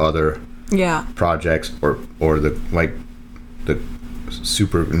to do other projects or the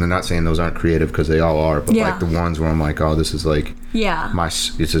super, and I'm not saying those aren't creative, because they all are, but like the ones where I'm like, oh, this is like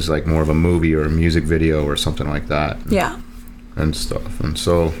this is like more of a movie or a music video or something like that, and stuff. And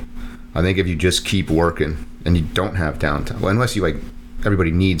so I think if you just keep working and you don't have downtime, well, unless you like,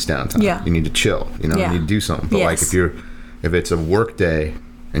 everybody needs downtime, you need to chill, you know, you need to do something, but like if it's a work day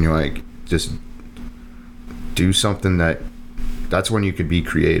and you're like, just do something, that's when you could be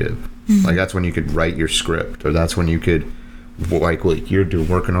creative. Like that's when you could write your script, or that's when you could, like what you're doing,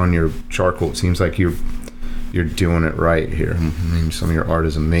 working on your charcoal. It seems like you're you're doing it right here. I mean, some of your art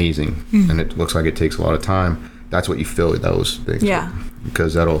is amazing, and it looks like it takes a lot of time. That's what you fill those things with,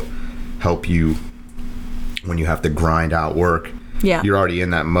 because that'll help you when you have to grind out work. Yeah, you're already in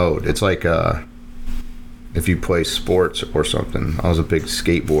that mode. It's like if you play sports or something. I was a big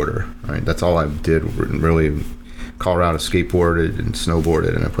skateboarder, right? That's all I did, really. Colorado, skateboarded and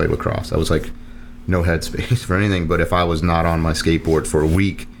snowboarded, and I played lacrosse. I was like no headspace for anything, but if I was not on my skateboard for a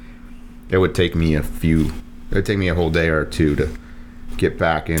week, it would take me a whole day or two to get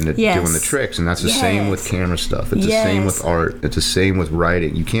back into doing the tricks. And that's the same with camera stuff. It's the same with art. It's the same with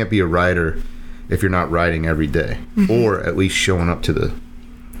writing. You can't be a writer if you're not writing every day, or at least showing up to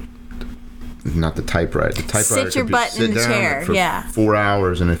not the typewriter. The typewriter, sit your butt in the chair for 4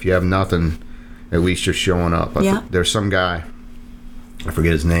 hours, and if you have nothing, at least you're showing up. There's some guy, I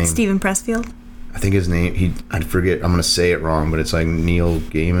forget his name. Steven Pressfield? I think his name, I forget, I'm going to say it wrong, but it's like Neil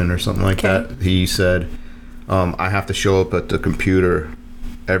Gaiman or something like that. He said, I have to show up at the computer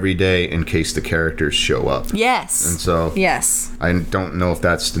every day in case the characters show up. Yes. And so, I don't know if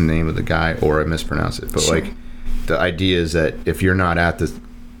that's the name of the guy or I mispronounced it, but like the idea is that if you're not at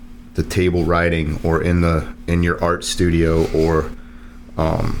the table writing or in your art studio or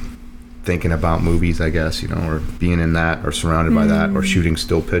thinking about movies, I guess, or being in that or surrounded by that or shooting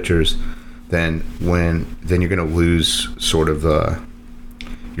still pictures, then you're going to lose sort of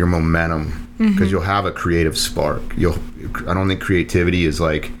your momentum, because you'll have a creative spark. I don't think creativity is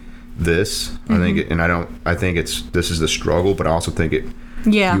like this. I think this is the struggle, but I also think you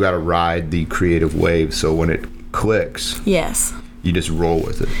got to ride the creative wave. So when it clicks, you just roll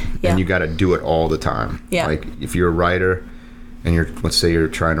with it, and you got to do it all the time. Like if you're a writer and let's say you're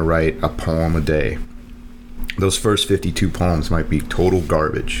trying to write a poem a day, those first 52 poems might be total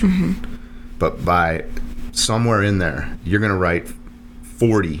garbage. But by somewhere in there, you're going to write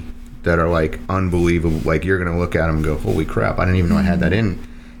 40 that are like unbelievable. Like you're going to look at them and go, holy crap, I didn't even know I had that in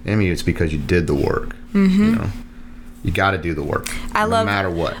me. It's because you did the work. You got to do the work no matter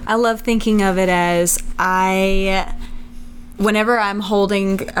what. I love thinking of it as whenever I'm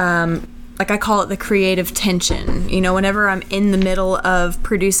holding, like I call it the creative tension, whenever I'm in the middle of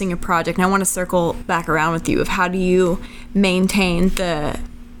producing a project, and I want to circle back around with you of how do you maintain the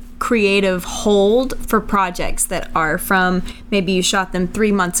creative hold for projects that are from maybe you shot them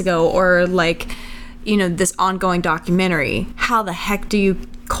 3 months ago, or like this ongoing documentary. How the heck do you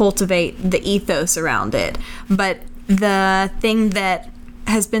cultivate the ethos around it? But the thing that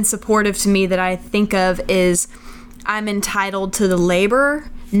has been supportive to me that I think of is I'm entitled to the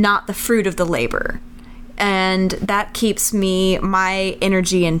labor, not the fruit of the labor. And that keeps my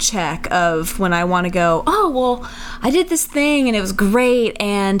energy in check of when I want to go, oh, well, I did this thing and it was great.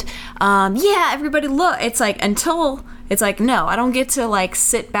 And everybody look. It's like no, I don't get to like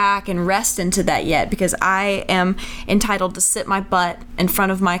sit back and rest into that yet, because I am entitled to sit my butt in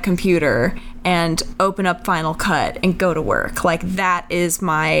front of my computer and open up Final Cut and go to work. Like that's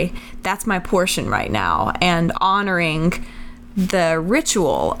my portion right now, and honoring the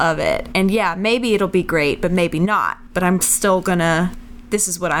ritual of it. And maybe it'll be great, but maybe not, but I'm still this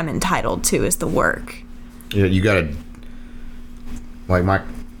is what I'm entitled to, is the work. You gotta, like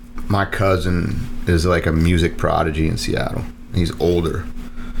my cousin is like a music prodigy in Seattle. He's older,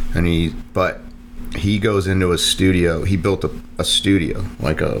 but he goes into a studio. He built a studio,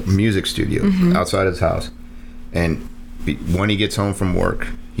 like a music studio outside his house, and when he gets home from work,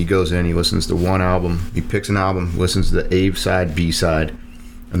 he goes in, he listens to one album, he picks an album, listens to the A side, B side,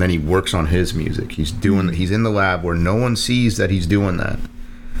 and then he works on his music. He's in the lab where no one sees that he's doing that.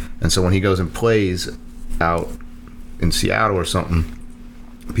 And so when he goes and plays out in Seattle or something,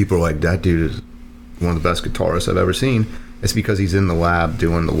 people are like, that dude is one of the best guitarists I've ever seen. It's because he's in the lab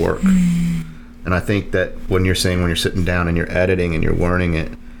doing the work. And I think that when you're sitting down and you're editing and you're learning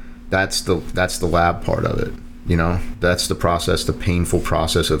it, that's the lab part of it. That's the process, the painful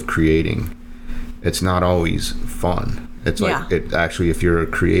process of creating. It's not always fun. It's like, it actually, if you're a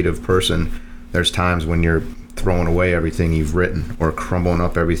creative person, there's times when you're throwing away everything you've written, or crumbling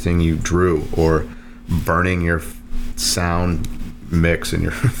up everything you drew, or burning your sound mix in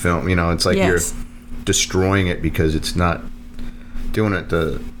your film. It's like you're destroying it because it's not doing it.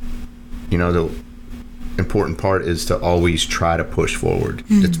 The important part is to always try to push forward.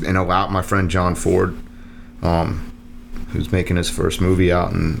 And allow my friend John Ford, who's making his first movie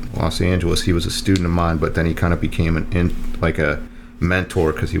out in Los Angeles. He was a student of mine, but then he kind of became a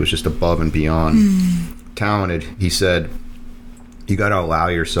mentor, because he was just above and beyond talented. He said, you got to allow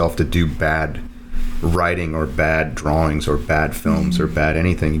yourself to do bad writing or bad drawings or bad films or bad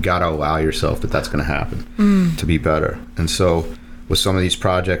anything. You got to allow yourself that's going to happen to be better. And so with some of these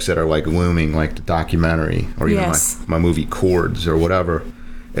projects that are like looming, like the documentary or even my movie Chords or whatever,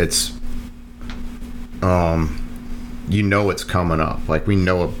 it's it's coming up. Like we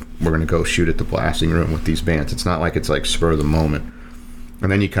know we're gonna go shoot at the blasting room with these bands. It's not like it's like spur of the moment.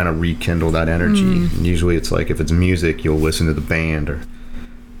 And then you kind of rekindle that energy. And usually it's like if it's music, you'll listen to the band or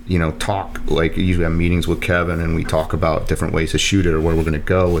talk. Like usually I have meetings with Kevin and we talk about different ways to shoot it or where we're gonna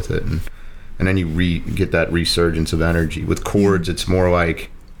go with it, and then you get that resurgence of energy. With Chords, it's more like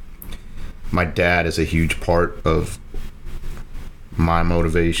my dad is a huge part of my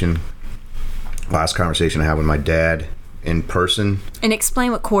motivation. Last conversation I had with my dad in person. And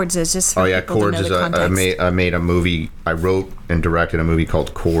explain what Chords is, just for people Chords to know is the context. I made a movie. I wrote and directed a movie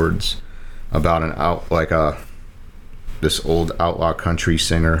called Chords about this old outlaw country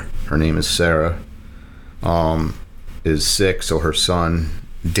singer. Her name is Sarah. Is sick, so her son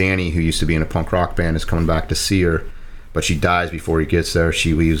Danny, who used to be in a punk rock band, is coming back to see her, but she dies before he gets there.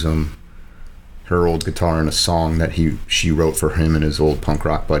 She leaves him her old guitar and a song that she wrote for him and his old punk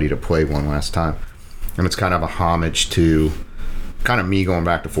rock buddy to play one last time. And it's kind of a homage to kind of me going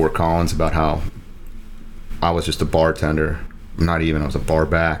back to Fort Collins about how I was just a bartender. I was a bar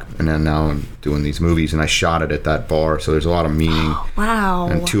back, and then now I'm doing these movies, and I shot it at that bar, so there's a lot of meaning. Wow.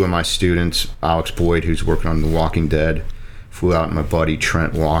 And two of my students, Alex Boyd, who's working on The Walking Dead, flew out, and my buddy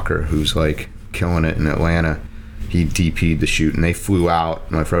Trent Walker, who's like killing it in Atlanta, he DP'd the shoot, and they flew out.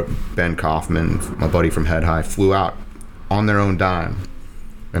 My friend Ben Kaufman, my buddy from Head High, flew out on their own dime,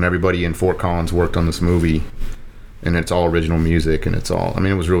 and everybody in Fort Collins worked on this movie, and it's all original music, and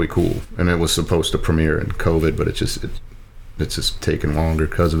it was really cool, and it was supposed to premiere in COVID, but it's just taken longer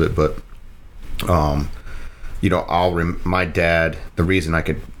because of it. But my dad, the reason I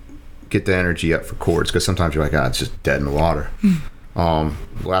could get the energy up for Chords, because sometimes you're like, it's just dead in the water.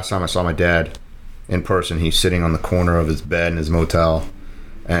 Last time I saw my dad in person, he's sitting on the corner of his bed in his motel,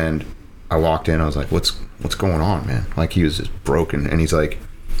 and I walked in, I was like, what's going on, man? Like, he was just broken, and he's like,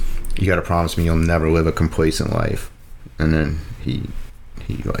 you gotta promise me you'll never live a complacent life. And then he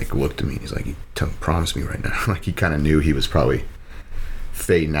like looked at me, he's like, promise me right now. Like, he kind of knew he was probably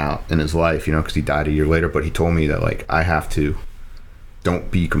fading out in his life, because he died a year later, but he told me that, like,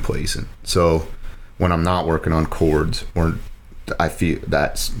 don't be complacent. So when I'm not working on Chords, or I feel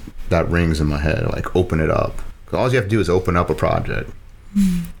that rings in my head, like, open it up. 'Cause all you have to do is open up a project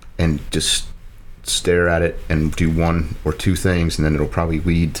and just stare at it and do one or two things, and then it'll probably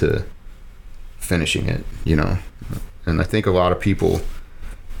lead to finishing it, And I think a lot of people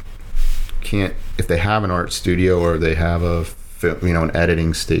can't, if they have an art studio or they have an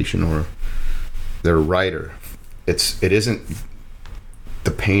editing station, or they're a writer, it isn't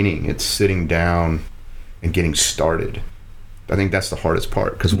the painting, it's sitting down and getting started. I think that's the hardest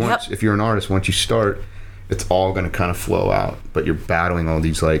part, because if you're an artist, once you start, it's all going to kind of flow out, but you're battling all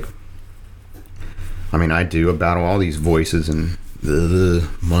these, like, I battle all these voices, and the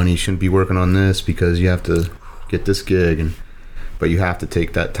money shouldn't be working on this because you have to get this gig, but you have to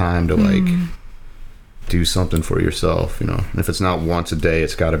take that time to like do something for yourself, and if it's not once a day,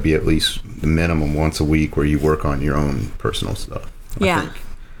 it's got to be at least the minimum once a week where you work on your own personal stuff. I think.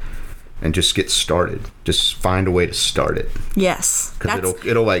 And just get started. Just find a way to start it. Yes. Because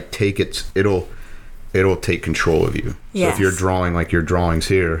it'll take control of you. Yes. So if you're drawing like your drawings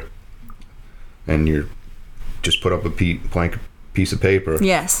here, and you're just put up a blank piece of paper.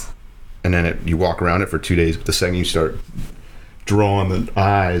 Yes. And then you walk around it for 2 days, but the second you start drawing the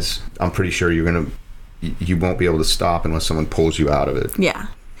eyes, I'm pretty sure you won't be able to stop unless someone pulls you out of it. Yeah.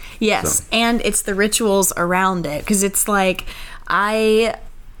 Yes. So. And it's the rituals around it, because it's like, I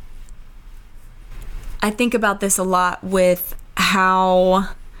think about this a lot with how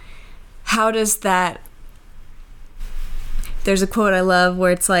does that, there's a quote I love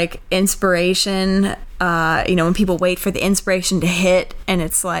where it's like inspiration, when people wait for the inspiration to hit, and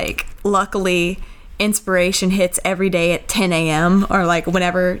it's like, luckily inspiration hits every day at 10 a.m. or like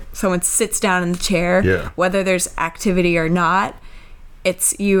whenever someone sits down in the chair, whether there's activity or not,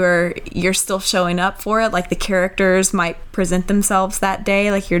 it's you're still showing up for it. Like, the characters might present themselves that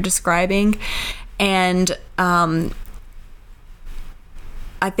day, like you're describing. And I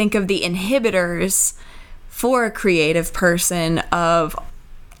think of the inhibitors for a creative person of,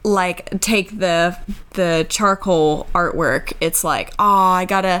 like, take the charcoal artwork. It's like, I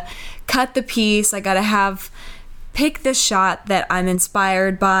gotta cut the piece, I gotta pick the shot that I'm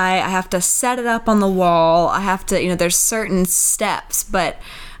inspired by, I have to set it up on the wall, I have to, there's certain steps. But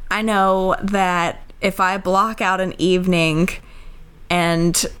I know that if I block out an evening,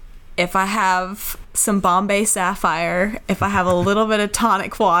 and if I have some Bombay Sapphire, if I have a little bit of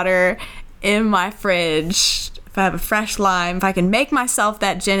tonic water in my fridge if I have a fresh lime, if I can make myself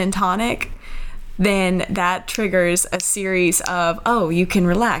that gin and tonic, then that triggers a series of, oh, you can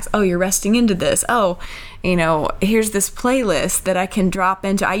relax. Oh, you're resting into this. Oh, here's this playlist that I can drop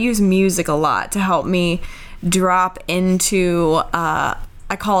into. I use music a lot to help me drop into, I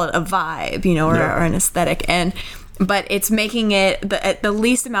call it a vibe, or an aesthetic. But it's making it the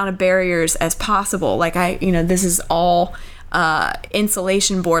least amount of barriers as possible. Like this is all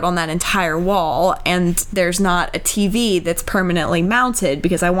insulation board on that entire wall, and there's not a TV that's permanently mounted,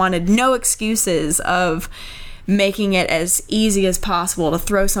 because I wanted no excuses of making it as easy as possible to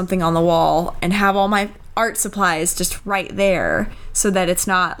throw something on the wall and have all my art supplies just right there, so that it's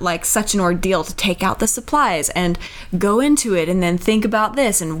not like such an ordeal to take out the supplies and go into it and then think about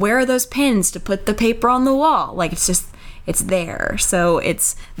this and where are those pins to put the paper on the wall. Like, it's there. So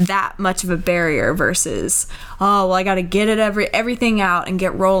it's that much of a barrier versus, oh, well, I got to get it everything out and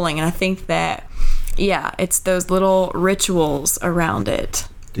get rolling. And I think that, it's those little rituals around it.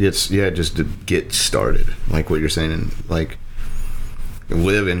 It's just to get started, like what you're saying, and like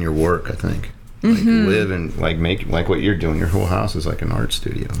live in your work. I think like live and like make like what you're doing. Your whole house is like an art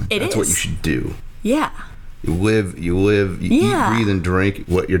studio. That's what you should do. Yeah. You live, you eat, breathe, and drink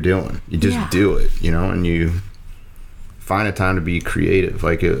what you're doing. You just do it, and you find a time to be creative.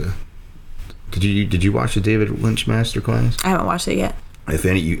 Like, did you watch the David Lynch masterclass? I haven't watched it yet. If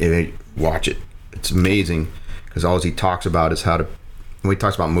any, watch it. It's amazing, because all he talks about is he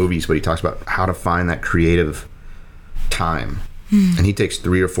talks about movies, but he talks about how to find that creative time. And he takes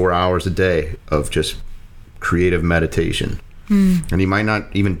 3 or 4 hours a day of just creative meditation. And he might not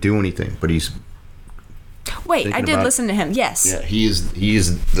even do anything, but he's I did listen to him. Yes. Yeah, he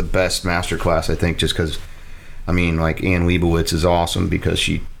is the best masterclass, I think, just because, like Ann Leibovitz is awesome because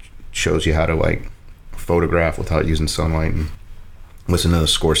she shows you how to like photograph without using sunlight, and listen to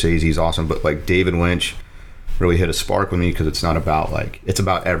Scorsese, he's awesome. But like David Lynch really hit a spark with me, because it's not about it's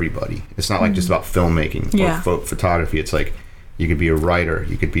about everybody. It's not like just about filmmaking or photography. It's like you could be a writer,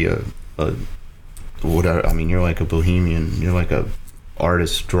 you could be a whatever. You're like a bohemian, you're like a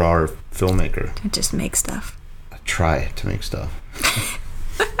artist, drawer, filmmaker. I just make stuff. I try to make stuff.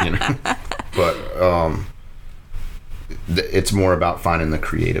 But it's more about finding the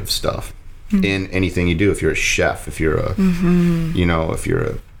creative stuff in anything you do. If you're a chef, if you're a if you're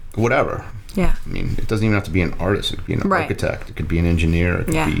a whatever. Yeah. It doesn't even have to be an artist. It could be an architect. It could be an engineer. It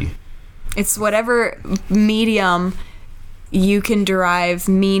could be. It's whatever medium you can derive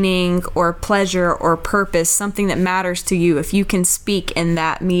meaning or pleasure or purpose, something that matters to you. If you can speak in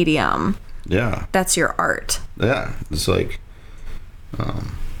that medium, that's your art. Yeah, it's like,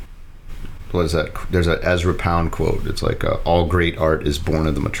 what is that? There's an Ezra Pound quote. It's like, all great art is born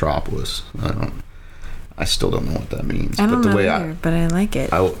of the metropolis. I still don't know what that means. I don't know either, but I like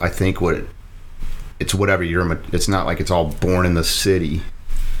it. I think it's whatever it's not like it's all born in the city.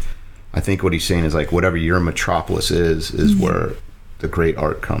 I think what he's saying is like whatever your metropolis is where the great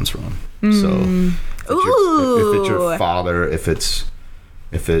art comes from. So if it's your father, if it's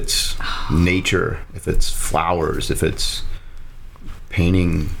nature, if it's flowers, if it's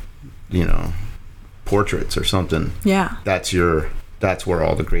painting, portraits or something, that's where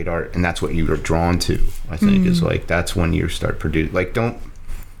all the great art, and that's what you are drawn to, I think, is like, that's when you start producing. Like,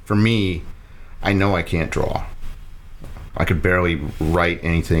 for me, I know I can't draw. I could barely write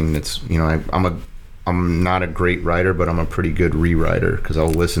anything that's, I'm not a great writer, but I'm a pretty good rewriter, because I'll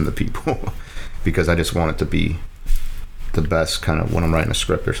listen to people because I just want it to be the best kind of when I'm writing a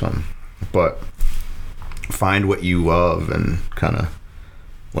script or something. But find what you love, and kind of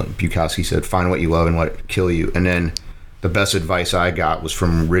what Bukowski said, find what you love and let it kill you. And then the best advice I got was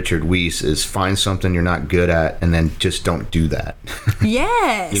from Richard Weiss, is find something you're not good at and then just don't do that.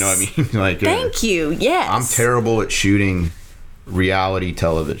 Yes. You know what I mean? Like, thank you. Yes. I'm terrible at shooting reality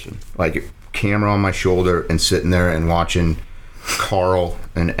television. Like, camera on my shoulder and sitting there and watching Carl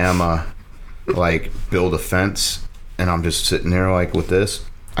and Emma like build a fence, and I'm just sitting there like with this.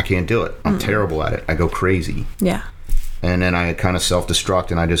 I can't do it. I'm terrible at it. I go crazy. Yeah. And then I kind of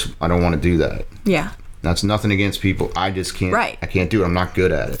self-destruct, and I don't want to do that. Yeah. That's nothing against people. I just can't. Right. I can't do it. I'm not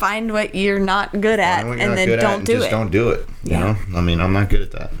good at it. Find what you're not good at, and then don't do it. Just don't do it. You know? I'm not good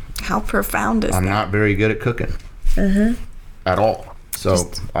at that. How profound is that? I'm not very good at cooking. At all.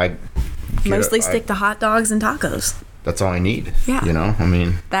 So I mostly stick to hot dogs and tacos. That's all I need. Yeah.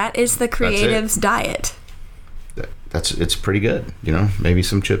 That is the creative's diet. It's pretty good. Maybe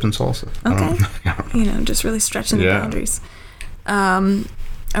some chips and salsa. Okay. Just really stretching the boundaries.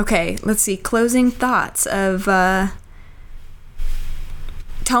 Okay, let's see. Closing thoughts of,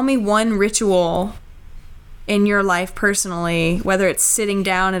 tell me one ritual in your life personally, whether it's sitting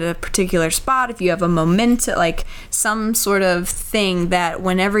down at a particular spot, if you have a momentum, like some sort of thing that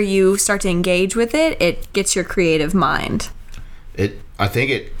whenever you start to engage with it, it gets your creative mind? I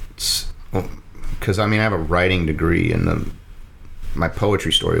think it's because I have a writing degree, and my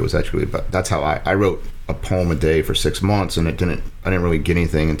poetry story was actually that's how I wrote a poem a day for 6 months, and I didn't really get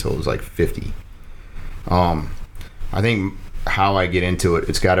anything until it was like 50. I think how I get into it,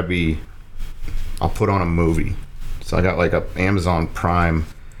 it's got to be, I'll put on a movie. So I got like a Amazon Prime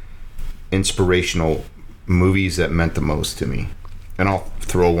inspirational movies that meant the most to me, and I'll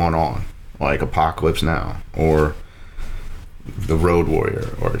throw one on, like Apocalypse Now or The Road Warrior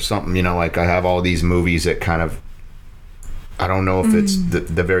or something, like I have all these movies that kind of, I don't know if it's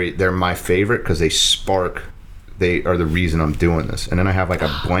they're my favorite because they are the reason I'm doing this. And then I have like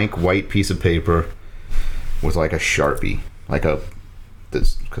a blank white piece of paper with like a Sharpie,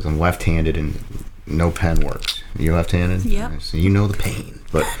 because I'm left-handed and no pen works. You left-handed? Yep. So you know the pain.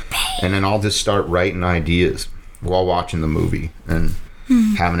 And then I'll just start writing ideas while watching the movie and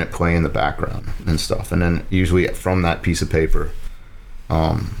having it play in the background and stuff. And then usually from that piece of paper,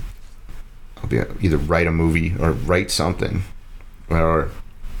 I'll either write a movie or write something, or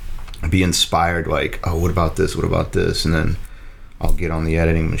be inspired, like, oh, what about this, and then I'll get on the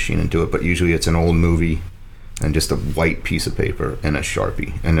editing machine and do it. But usually it's an old movie and just a white piece of paper and a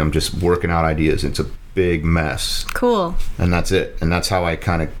Sharpie, and I'm just working out ideas. It's a big mess. Cool. And that's it. And that's how I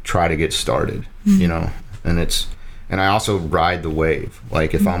kind of try to get started, and I also ride the wave.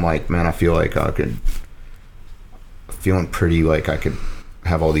 Like if I'm like, man, I feel like feeling pretty, like I could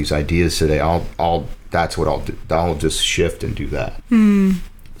have all these ideas today, that's what I'll do. I'll just shift and do that.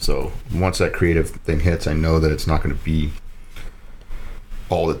 So once that creative thing hits, I know that it's not going to be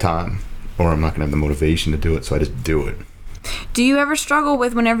all the time, or I'm not going to have the motivation to do it, so I just do it. Do you ever struggle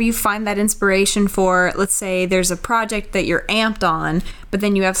with whenever you find that inspiration for, let's say there's a project that you're amped on, but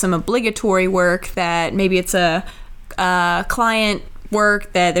then you have some obligatory work that maybe it's a client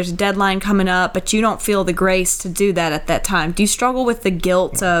work that there's a deadline coming up, but you don't feel the grace to do that at that time? Do you struggle with the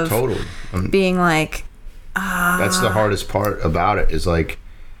guilt of totally being like, that's the hardest part about it, is like,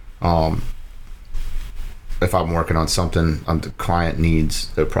 if I'm working on something, the client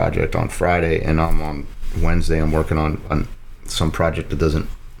needs a project on Friday, and I'm on Wednesday, I'm working on some project that doesn't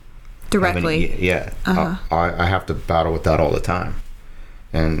directly. I have to battle with that all the time.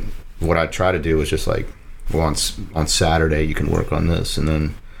 And what I try to do is just like, well, on Saturday you can work on this, and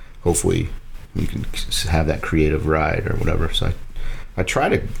then hopefully you can have that creative ride or whatever. So I try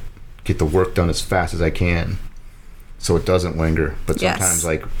to get the work done as fast as I can so it doesn't linger. But sometimes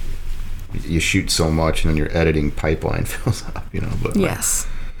like you shoot so much and then your editing pipeline fills up, but yes.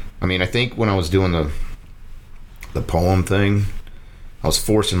 I think when I was doing the poem thing, I was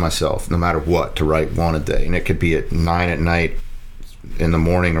forcing myself no matter what to write one a day, and it could be at 9 at night, in the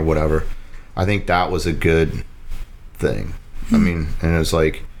morning, or whatever. I think that was a good thing. And it was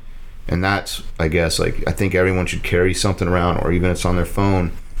like, and that's, I guess, like, I think everyone should carry something around, or even if it's on their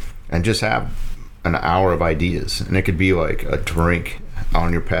phone, and just have an hour of ideas. And it could be like a drink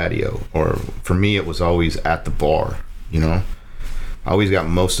on your patio, or for me it was always at the bar. I always got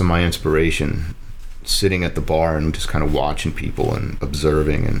most of my inspiration sitting at the bar and just kind of watching people and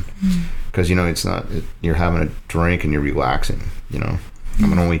observing, and because it's not, you're having a drink and you're relaxing.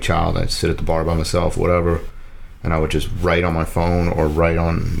 I'm an only child. I'd sit at the bar by myself, whatever, and I would just write on my phone or write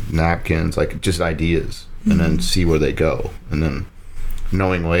on napkins, like just ideas, and then see where they go, and then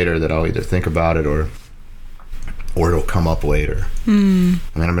knowing later that I'll either think about it or it'll come up later. I've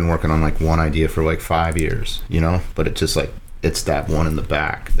been working on like one idea for like 5 years, but it's just like, it's that one in the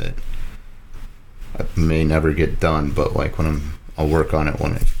back that I may never get done, but like I'll work on it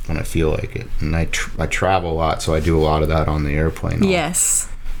when I feel like it. And I travel a lot, so I do a lot of that on the airplane. Yes.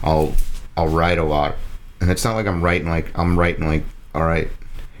 I'll write a lot, and it's not like I'm writing like, all right,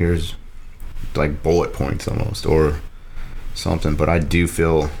 here's like bullet points almost or something, but I do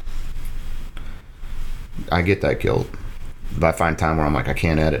feel, I get that guilt. But I find time where I'm like, I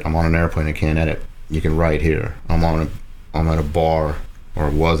can't edit. I'm on an airplane, I can't edit. You can write here. I'm at a bar, or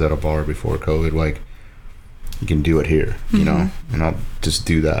was at a bar before COVID, like, you can do it here, and I'll just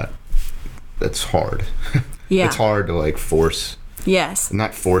do that. That's hard. Yeah. It's hard to like force. Yes.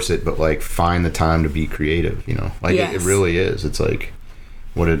 Not force it, but like find the time to be creative, Like yes. It really is. It's like,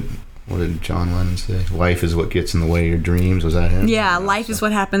 what did John Lennon say? Life is what gets in the way of your dreams. Was that him? Yeah, life is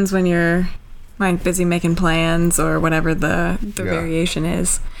what happens when you're like busy making plans, or whatever the variation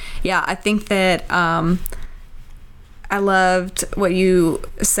is. Yeah, I think that I loved what you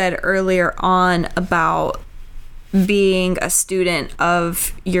said earlier on about being a student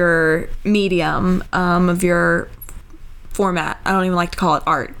of your medium, of your format. I don't even like to call it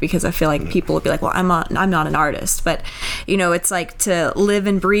art because I feel like people would be like, well, I'm not an artist, but it's like to live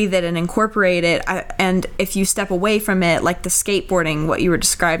and breathe it and incorporate it. And if you step away from it, like the skateboarding, what you were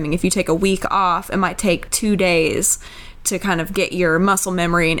describing, if you take a week off, it might take 2 days to kind of get your muscle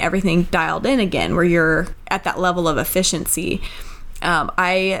memory and everything dialed in again, where you're at that level of efficiency.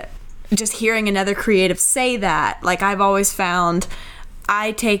 I just hearing another creative say that, like, I've always found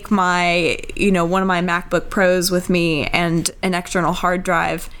I take my, one of my MacBook Pros with me and an external hard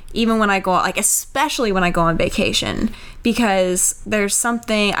drive, even when I go, like, especially when I go on vacation, because there's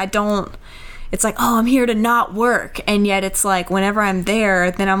something it's like, oh, I'm here to not work. And yet it's like, whenever I'm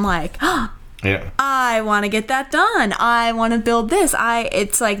there, then I'm like, oh, yeah, I want to get that done. I want to build this.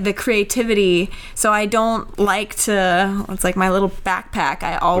 It's like the creativity. So I don't like to, it's like my little backpack.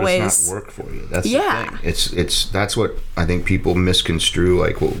 I always. But it's not work for you. That's the thing. That's what I think people misconstrue,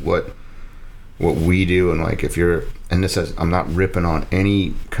 like what we do. And like, and this is, I'm not ripping on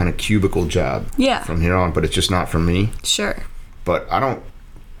any kind of cubicle job from here on, but it's just not for me. Sure. But I know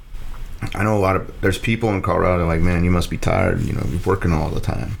there's people in Colorado like, man, you must be tired. You're working all the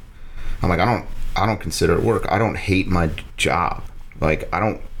time. I'm like, I don't consider it work. I don't hate my job. Like,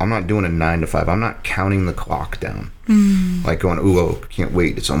 I'm not doing a 9 to 5. I'm not counting the clock down. Like going, can't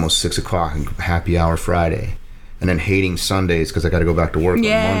wait. It's almost 6 o'clock and happy hour Friday. And then hating Sundays because I got to go back to work on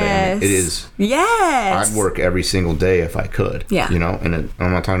Monday. I mean, it is. Yes. I'd work every single day if I could. Yeah. And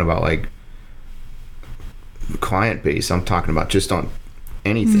I'm not talking about like client base. I'm talking about just on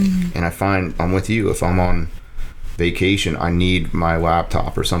anything. And I find I'm with you. If I'm on vacation, I need my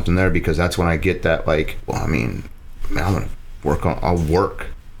laptop or something there, because that's when I get that, like, well, I mean, I'm gonna I'll work,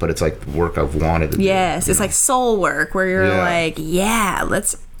 but it's like the work I've wanted to do. Yes, it's like soul work, where you're like,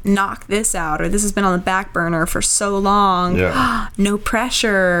 let's knock this out, or this has been on the back burner for so long. No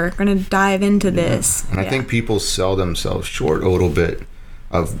pressure, we're gonna dive into this. And I think people sell themselves short a little bit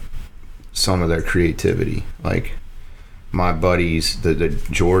of some of their creativity. Like my buddies, the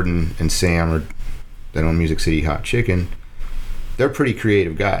Jordan and Sam that own Music City Hot Chicken, they're pretty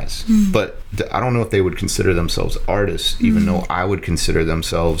creative guys, but I don't know if they would consider themselves artists, even though I would consider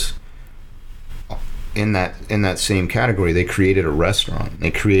themselves in that same category. They created a restaurant. They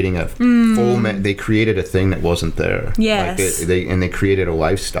creating a they created a thing that wasn't there. Yes. Like they created a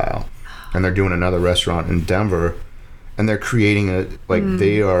lifestyle, and they're doing another restaurant in Denver, and they're creating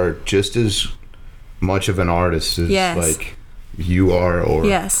they are just as much of an artist as like you are, or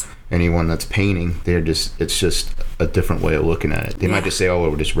anyone that's painting. It's just a different way of looking at it. They might just say, oh,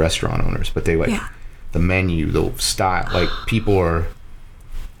 we're just restaurant owners, but they the menu, the style, like people are,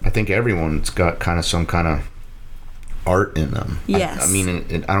 I think everyone's got kind of some kind of art in them. Yes. I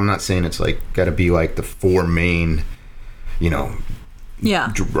mean, I'm not saying it's like got to be like the 4 main,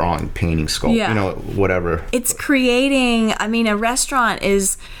 drawing, painting, sculpting, whatever. It's creating, a restaurant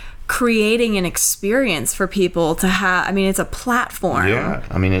is creating an experience for people to have. It's a platform. Yeah.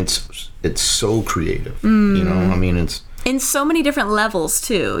 It's so creative. It's in so many different levels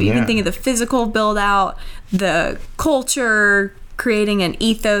too. You can think of the physical build out, the culture, creating an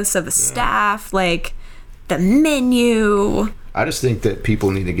ethos of a staff, like the menu. I just think that people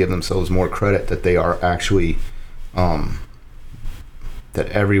need to give themselves more credit that they are actually that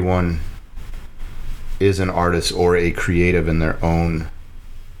everyone is an artist or a creative in their own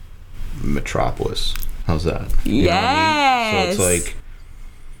metropolis. How's that? Yes. So it's like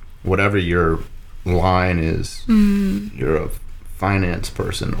whatever your line is, you're a finance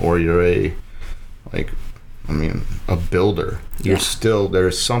person, or you're a builder. You're still,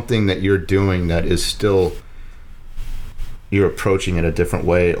 there's something that you're doing that is still, you're approaching it a different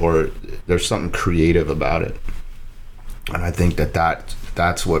way, or there's something creative about it. And I think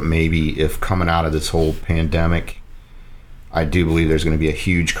that's what maybe, if coming out of this whole pandemic, I do believe there's going to be a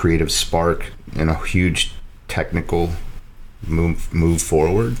huge creative spark and a huge technical move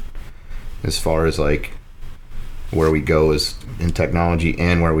forward, as far as like where we go is in technology,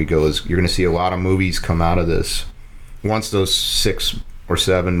 and where we go is you're going to see a lot of movies come out of this. Once those 6 or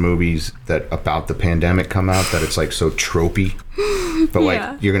 7 movies that about the pandemic come out, that it's like so tropey, but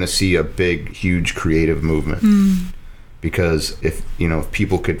like you're going to see a big, huge creative movement, because if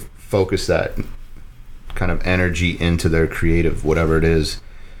people could focus that kind of energy into their creative, whatever it is,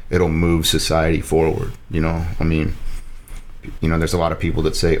 it'll move society forward. There's a lot of people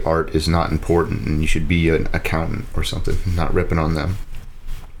that say art is not important and you should be an accountant or something. I'm not ripping on them,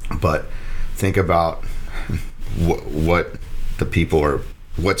 but think about what the people are,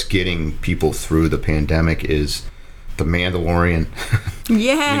 what's getting people through the pandemic is The Mandalorian.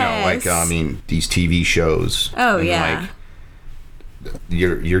 Yes. I mean, these TV shows. Oh, and, yeah.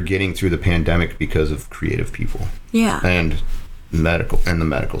 You're getting through the pandemic because of creative people. Yeah. And the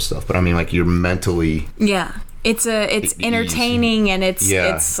medical stuff. But I mean, like, you're mentally. Yeah. It's entertaining, and it's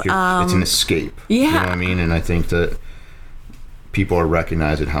an escape. Yeah. You know what I mean? And I think that people are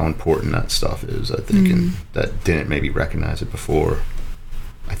recognizing how important that stuff is, I think, and that didn't maybe recognize it before.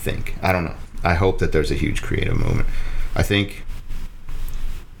 I think. I don't know. I hope that there's a huge creative movement. I think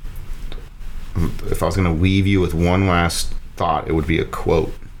if I was going to leave you with one last thought, it would be a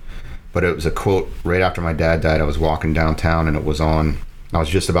quote. But it was a quote right after my dad died. I was walking downtown, and it was on. I was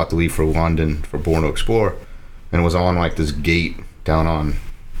just about to leave for London for Born to Explore, and it was on like this gate down on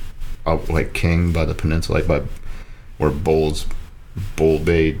like King by the peninsula, like by where Bulls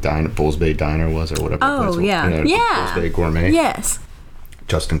Bay Diner was, or whatever. Oh, yeah. Bulls Bay Gourmet. Yes.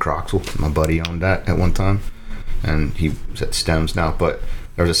 Justin Croxell, my buddy, owned that at one time, and he was at Stems now. But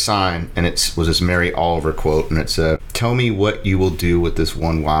there was a sign, and it was this Mary Oliver quote, and it said, "Tell me what you will do with this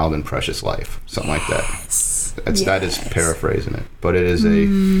one wild and precious life." Something like that. That is paraphrasing it, but it is a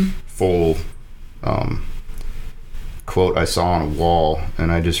full quote I saw on a wall,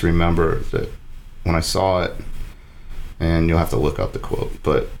 and I just remember that when I saw it, and you'll have to look up the quote,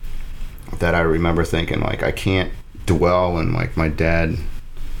 but that I remember thinking, like, I can't dwell in like my dad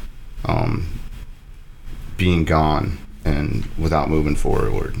being gone and without moving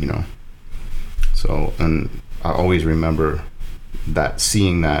forward, so, and I always remember that,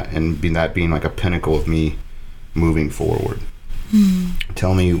 seeing that, and being like a pinnacle of me moving forward.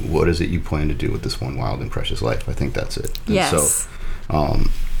 Tell me, what is it you plan to do with this one wild and precious life? I think that's it. And yes. So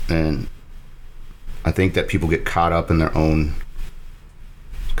and I think that people get caught up in their own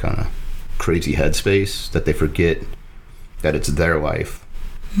kind of crazy headspace, that they forget that it's their life.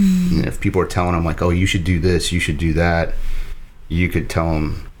 And if people are telling them like, oh, you should do this, you should do that, you could tell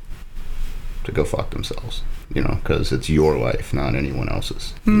them to go fuck themselves, because it's your life, not anyone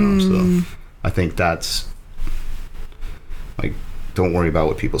else's. So I think that's like, don't worry about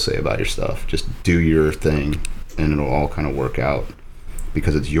what people say about your stuff. Just do your thing, and it'll all kind of work out,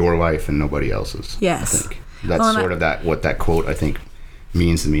 because it's your life and nobody else's. Yes. I think that's what that quote, I think,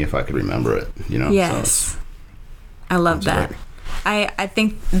 means to me, if I could remember it. Yes. So I love that. I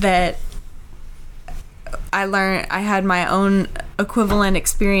think that I had my own equivalent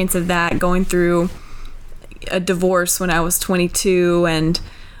experience of that, going through a divorce when I was 22, and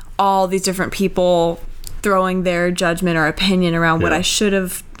all these different people throwing their judgment or opinion around what I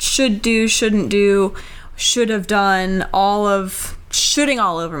should do, shouldn't do, should have done, shooting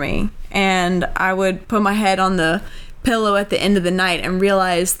all over me. And I would put my head on the pillow at the end of the night and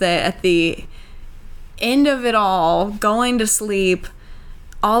realize that at the end of it all, going to sleep,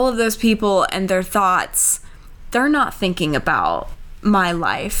 all of those people and their thoughts, they're not thinking about my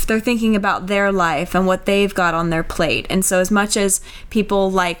life. They're thinking about their life and what they've got on their plate. And so as much as people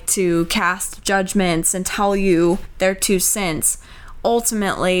like to cast judgments and tell you their 2 cents,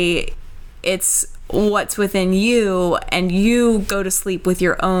 ultimately it's what's within you, and you go to sleep with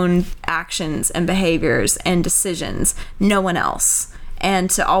your own actions and behaviors and decisions, no one else. And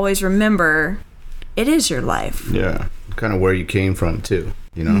to always remember, it is your life. Yeah, kind of where you came from too.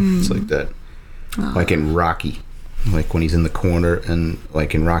 It's like that. Like in Rocky, like when he's in the corner, and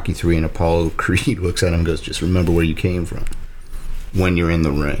like in Rocky 3, and Apollo Creed looks at him and goes, "Just remember where you came from when you're in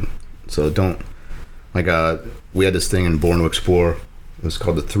the ring." So don't, like, we had this thing in Born to Explore. It was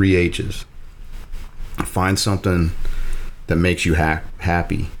called the 3 H's. Find something that makes you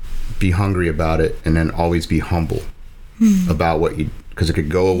happy. Be hungry about it, and then always be humble about what you, because it could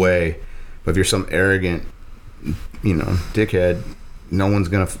go away. But if you're some arrogant, dickhead, no one's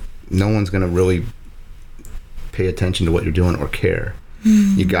gonna really pay attention to what you're doing or care.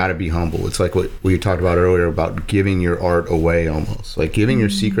 You gotta be humble. It's like what we talked about earlier about giving your art away, almost like giving your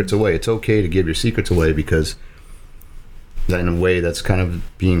secrets away. It's okay to give your secrets away, because in a way that's kind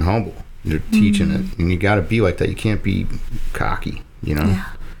of being humble. You're teaching it, and you gotta be like that. You can't be cocky,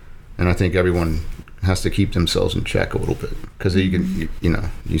 Yeah. And I think everyone has to keep themselves in check a little bit, because you can,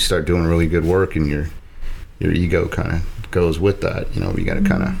 you start doing really good work, and your ego kind of goes with that. You got to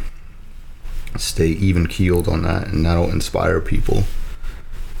kind of stay even keeled on that, and that'll inspire people.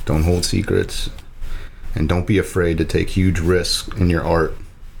 Don't hold secrets, and don't be afraid to take huge risks in your art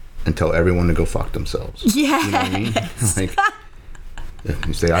and tell everyone to go fuck themselves. Yes. You know what I mean? Like,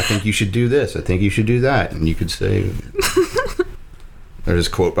 you say, "I think you should do this. I think you should do that," and you could say. There's this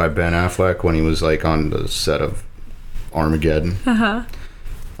quote by Ben Affleck when he was like on the set of Armageddon.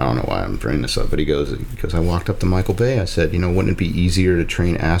 I don't know why I'm bringing this up, but he goes, I walked up to Michael Bay. I said, wouldn't it be easier to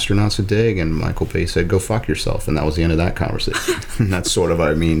train astronauts to dig? And Michael Bay said, go fuck yourself. And that was the end of that conversation. And that's sort of,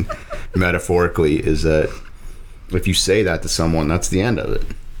 metaphorically, is that if you say that to someone, that's the end of it.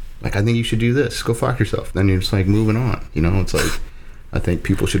 Like, I think you should do this. Go fuck yourself. Then you're just like moving on. It's like, I think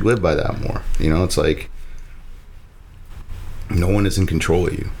people should live by that more. It's like, no one is in control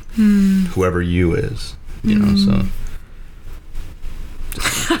of you. Whoever you is, so.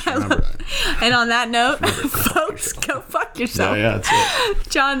 Just remember that. And on that note, folks, go fuck yourself. Yeah, that's it.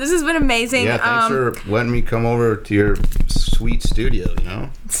 John, this has been amazing. Yeah, thanks for letting me come over to your sweet studio,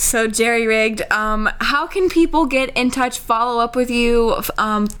 So jerry-rigged. How can people get in touch, follow up with you,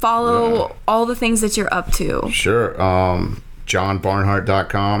 follow all the things that you're up to? Sure.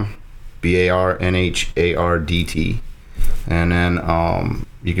 JohnBarnhardt.com, BarnHardt. And then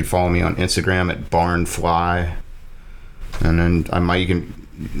you can follow me on Instagram at barnfly. And then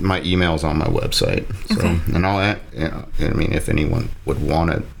my email's on my website. So, okay. And if anyone would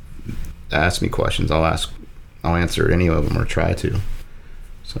want to ask me questions, I'll answer any of them or try to.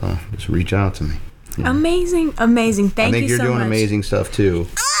 So just reach out to me. Amazing. Thank you so much. I think you're doing amazing stuff too.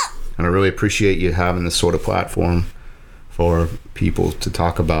 And I really appreciate you having this sort of platform for people to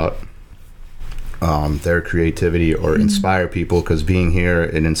talk about their creativity or inspire people, because being here,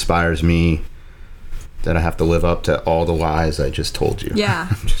 it inspires me that I have to live up to all the lies I just told you.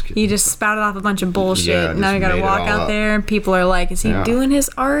 Yeah. You just spouted off a bunch of bullshit. Yeah, now you gotta walk out there and people are like, is he doing his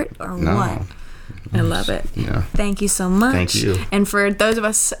art or what? I love it. Yeah. Thank you so much. Thank you. And for those of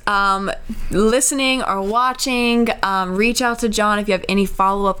us listening or watching, reach out to John if you have any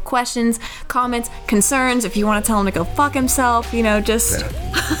follow-up questions, comments, concerns. If you want to tell him to go fuck himself, just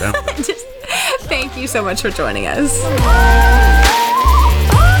thank you so much for joining us.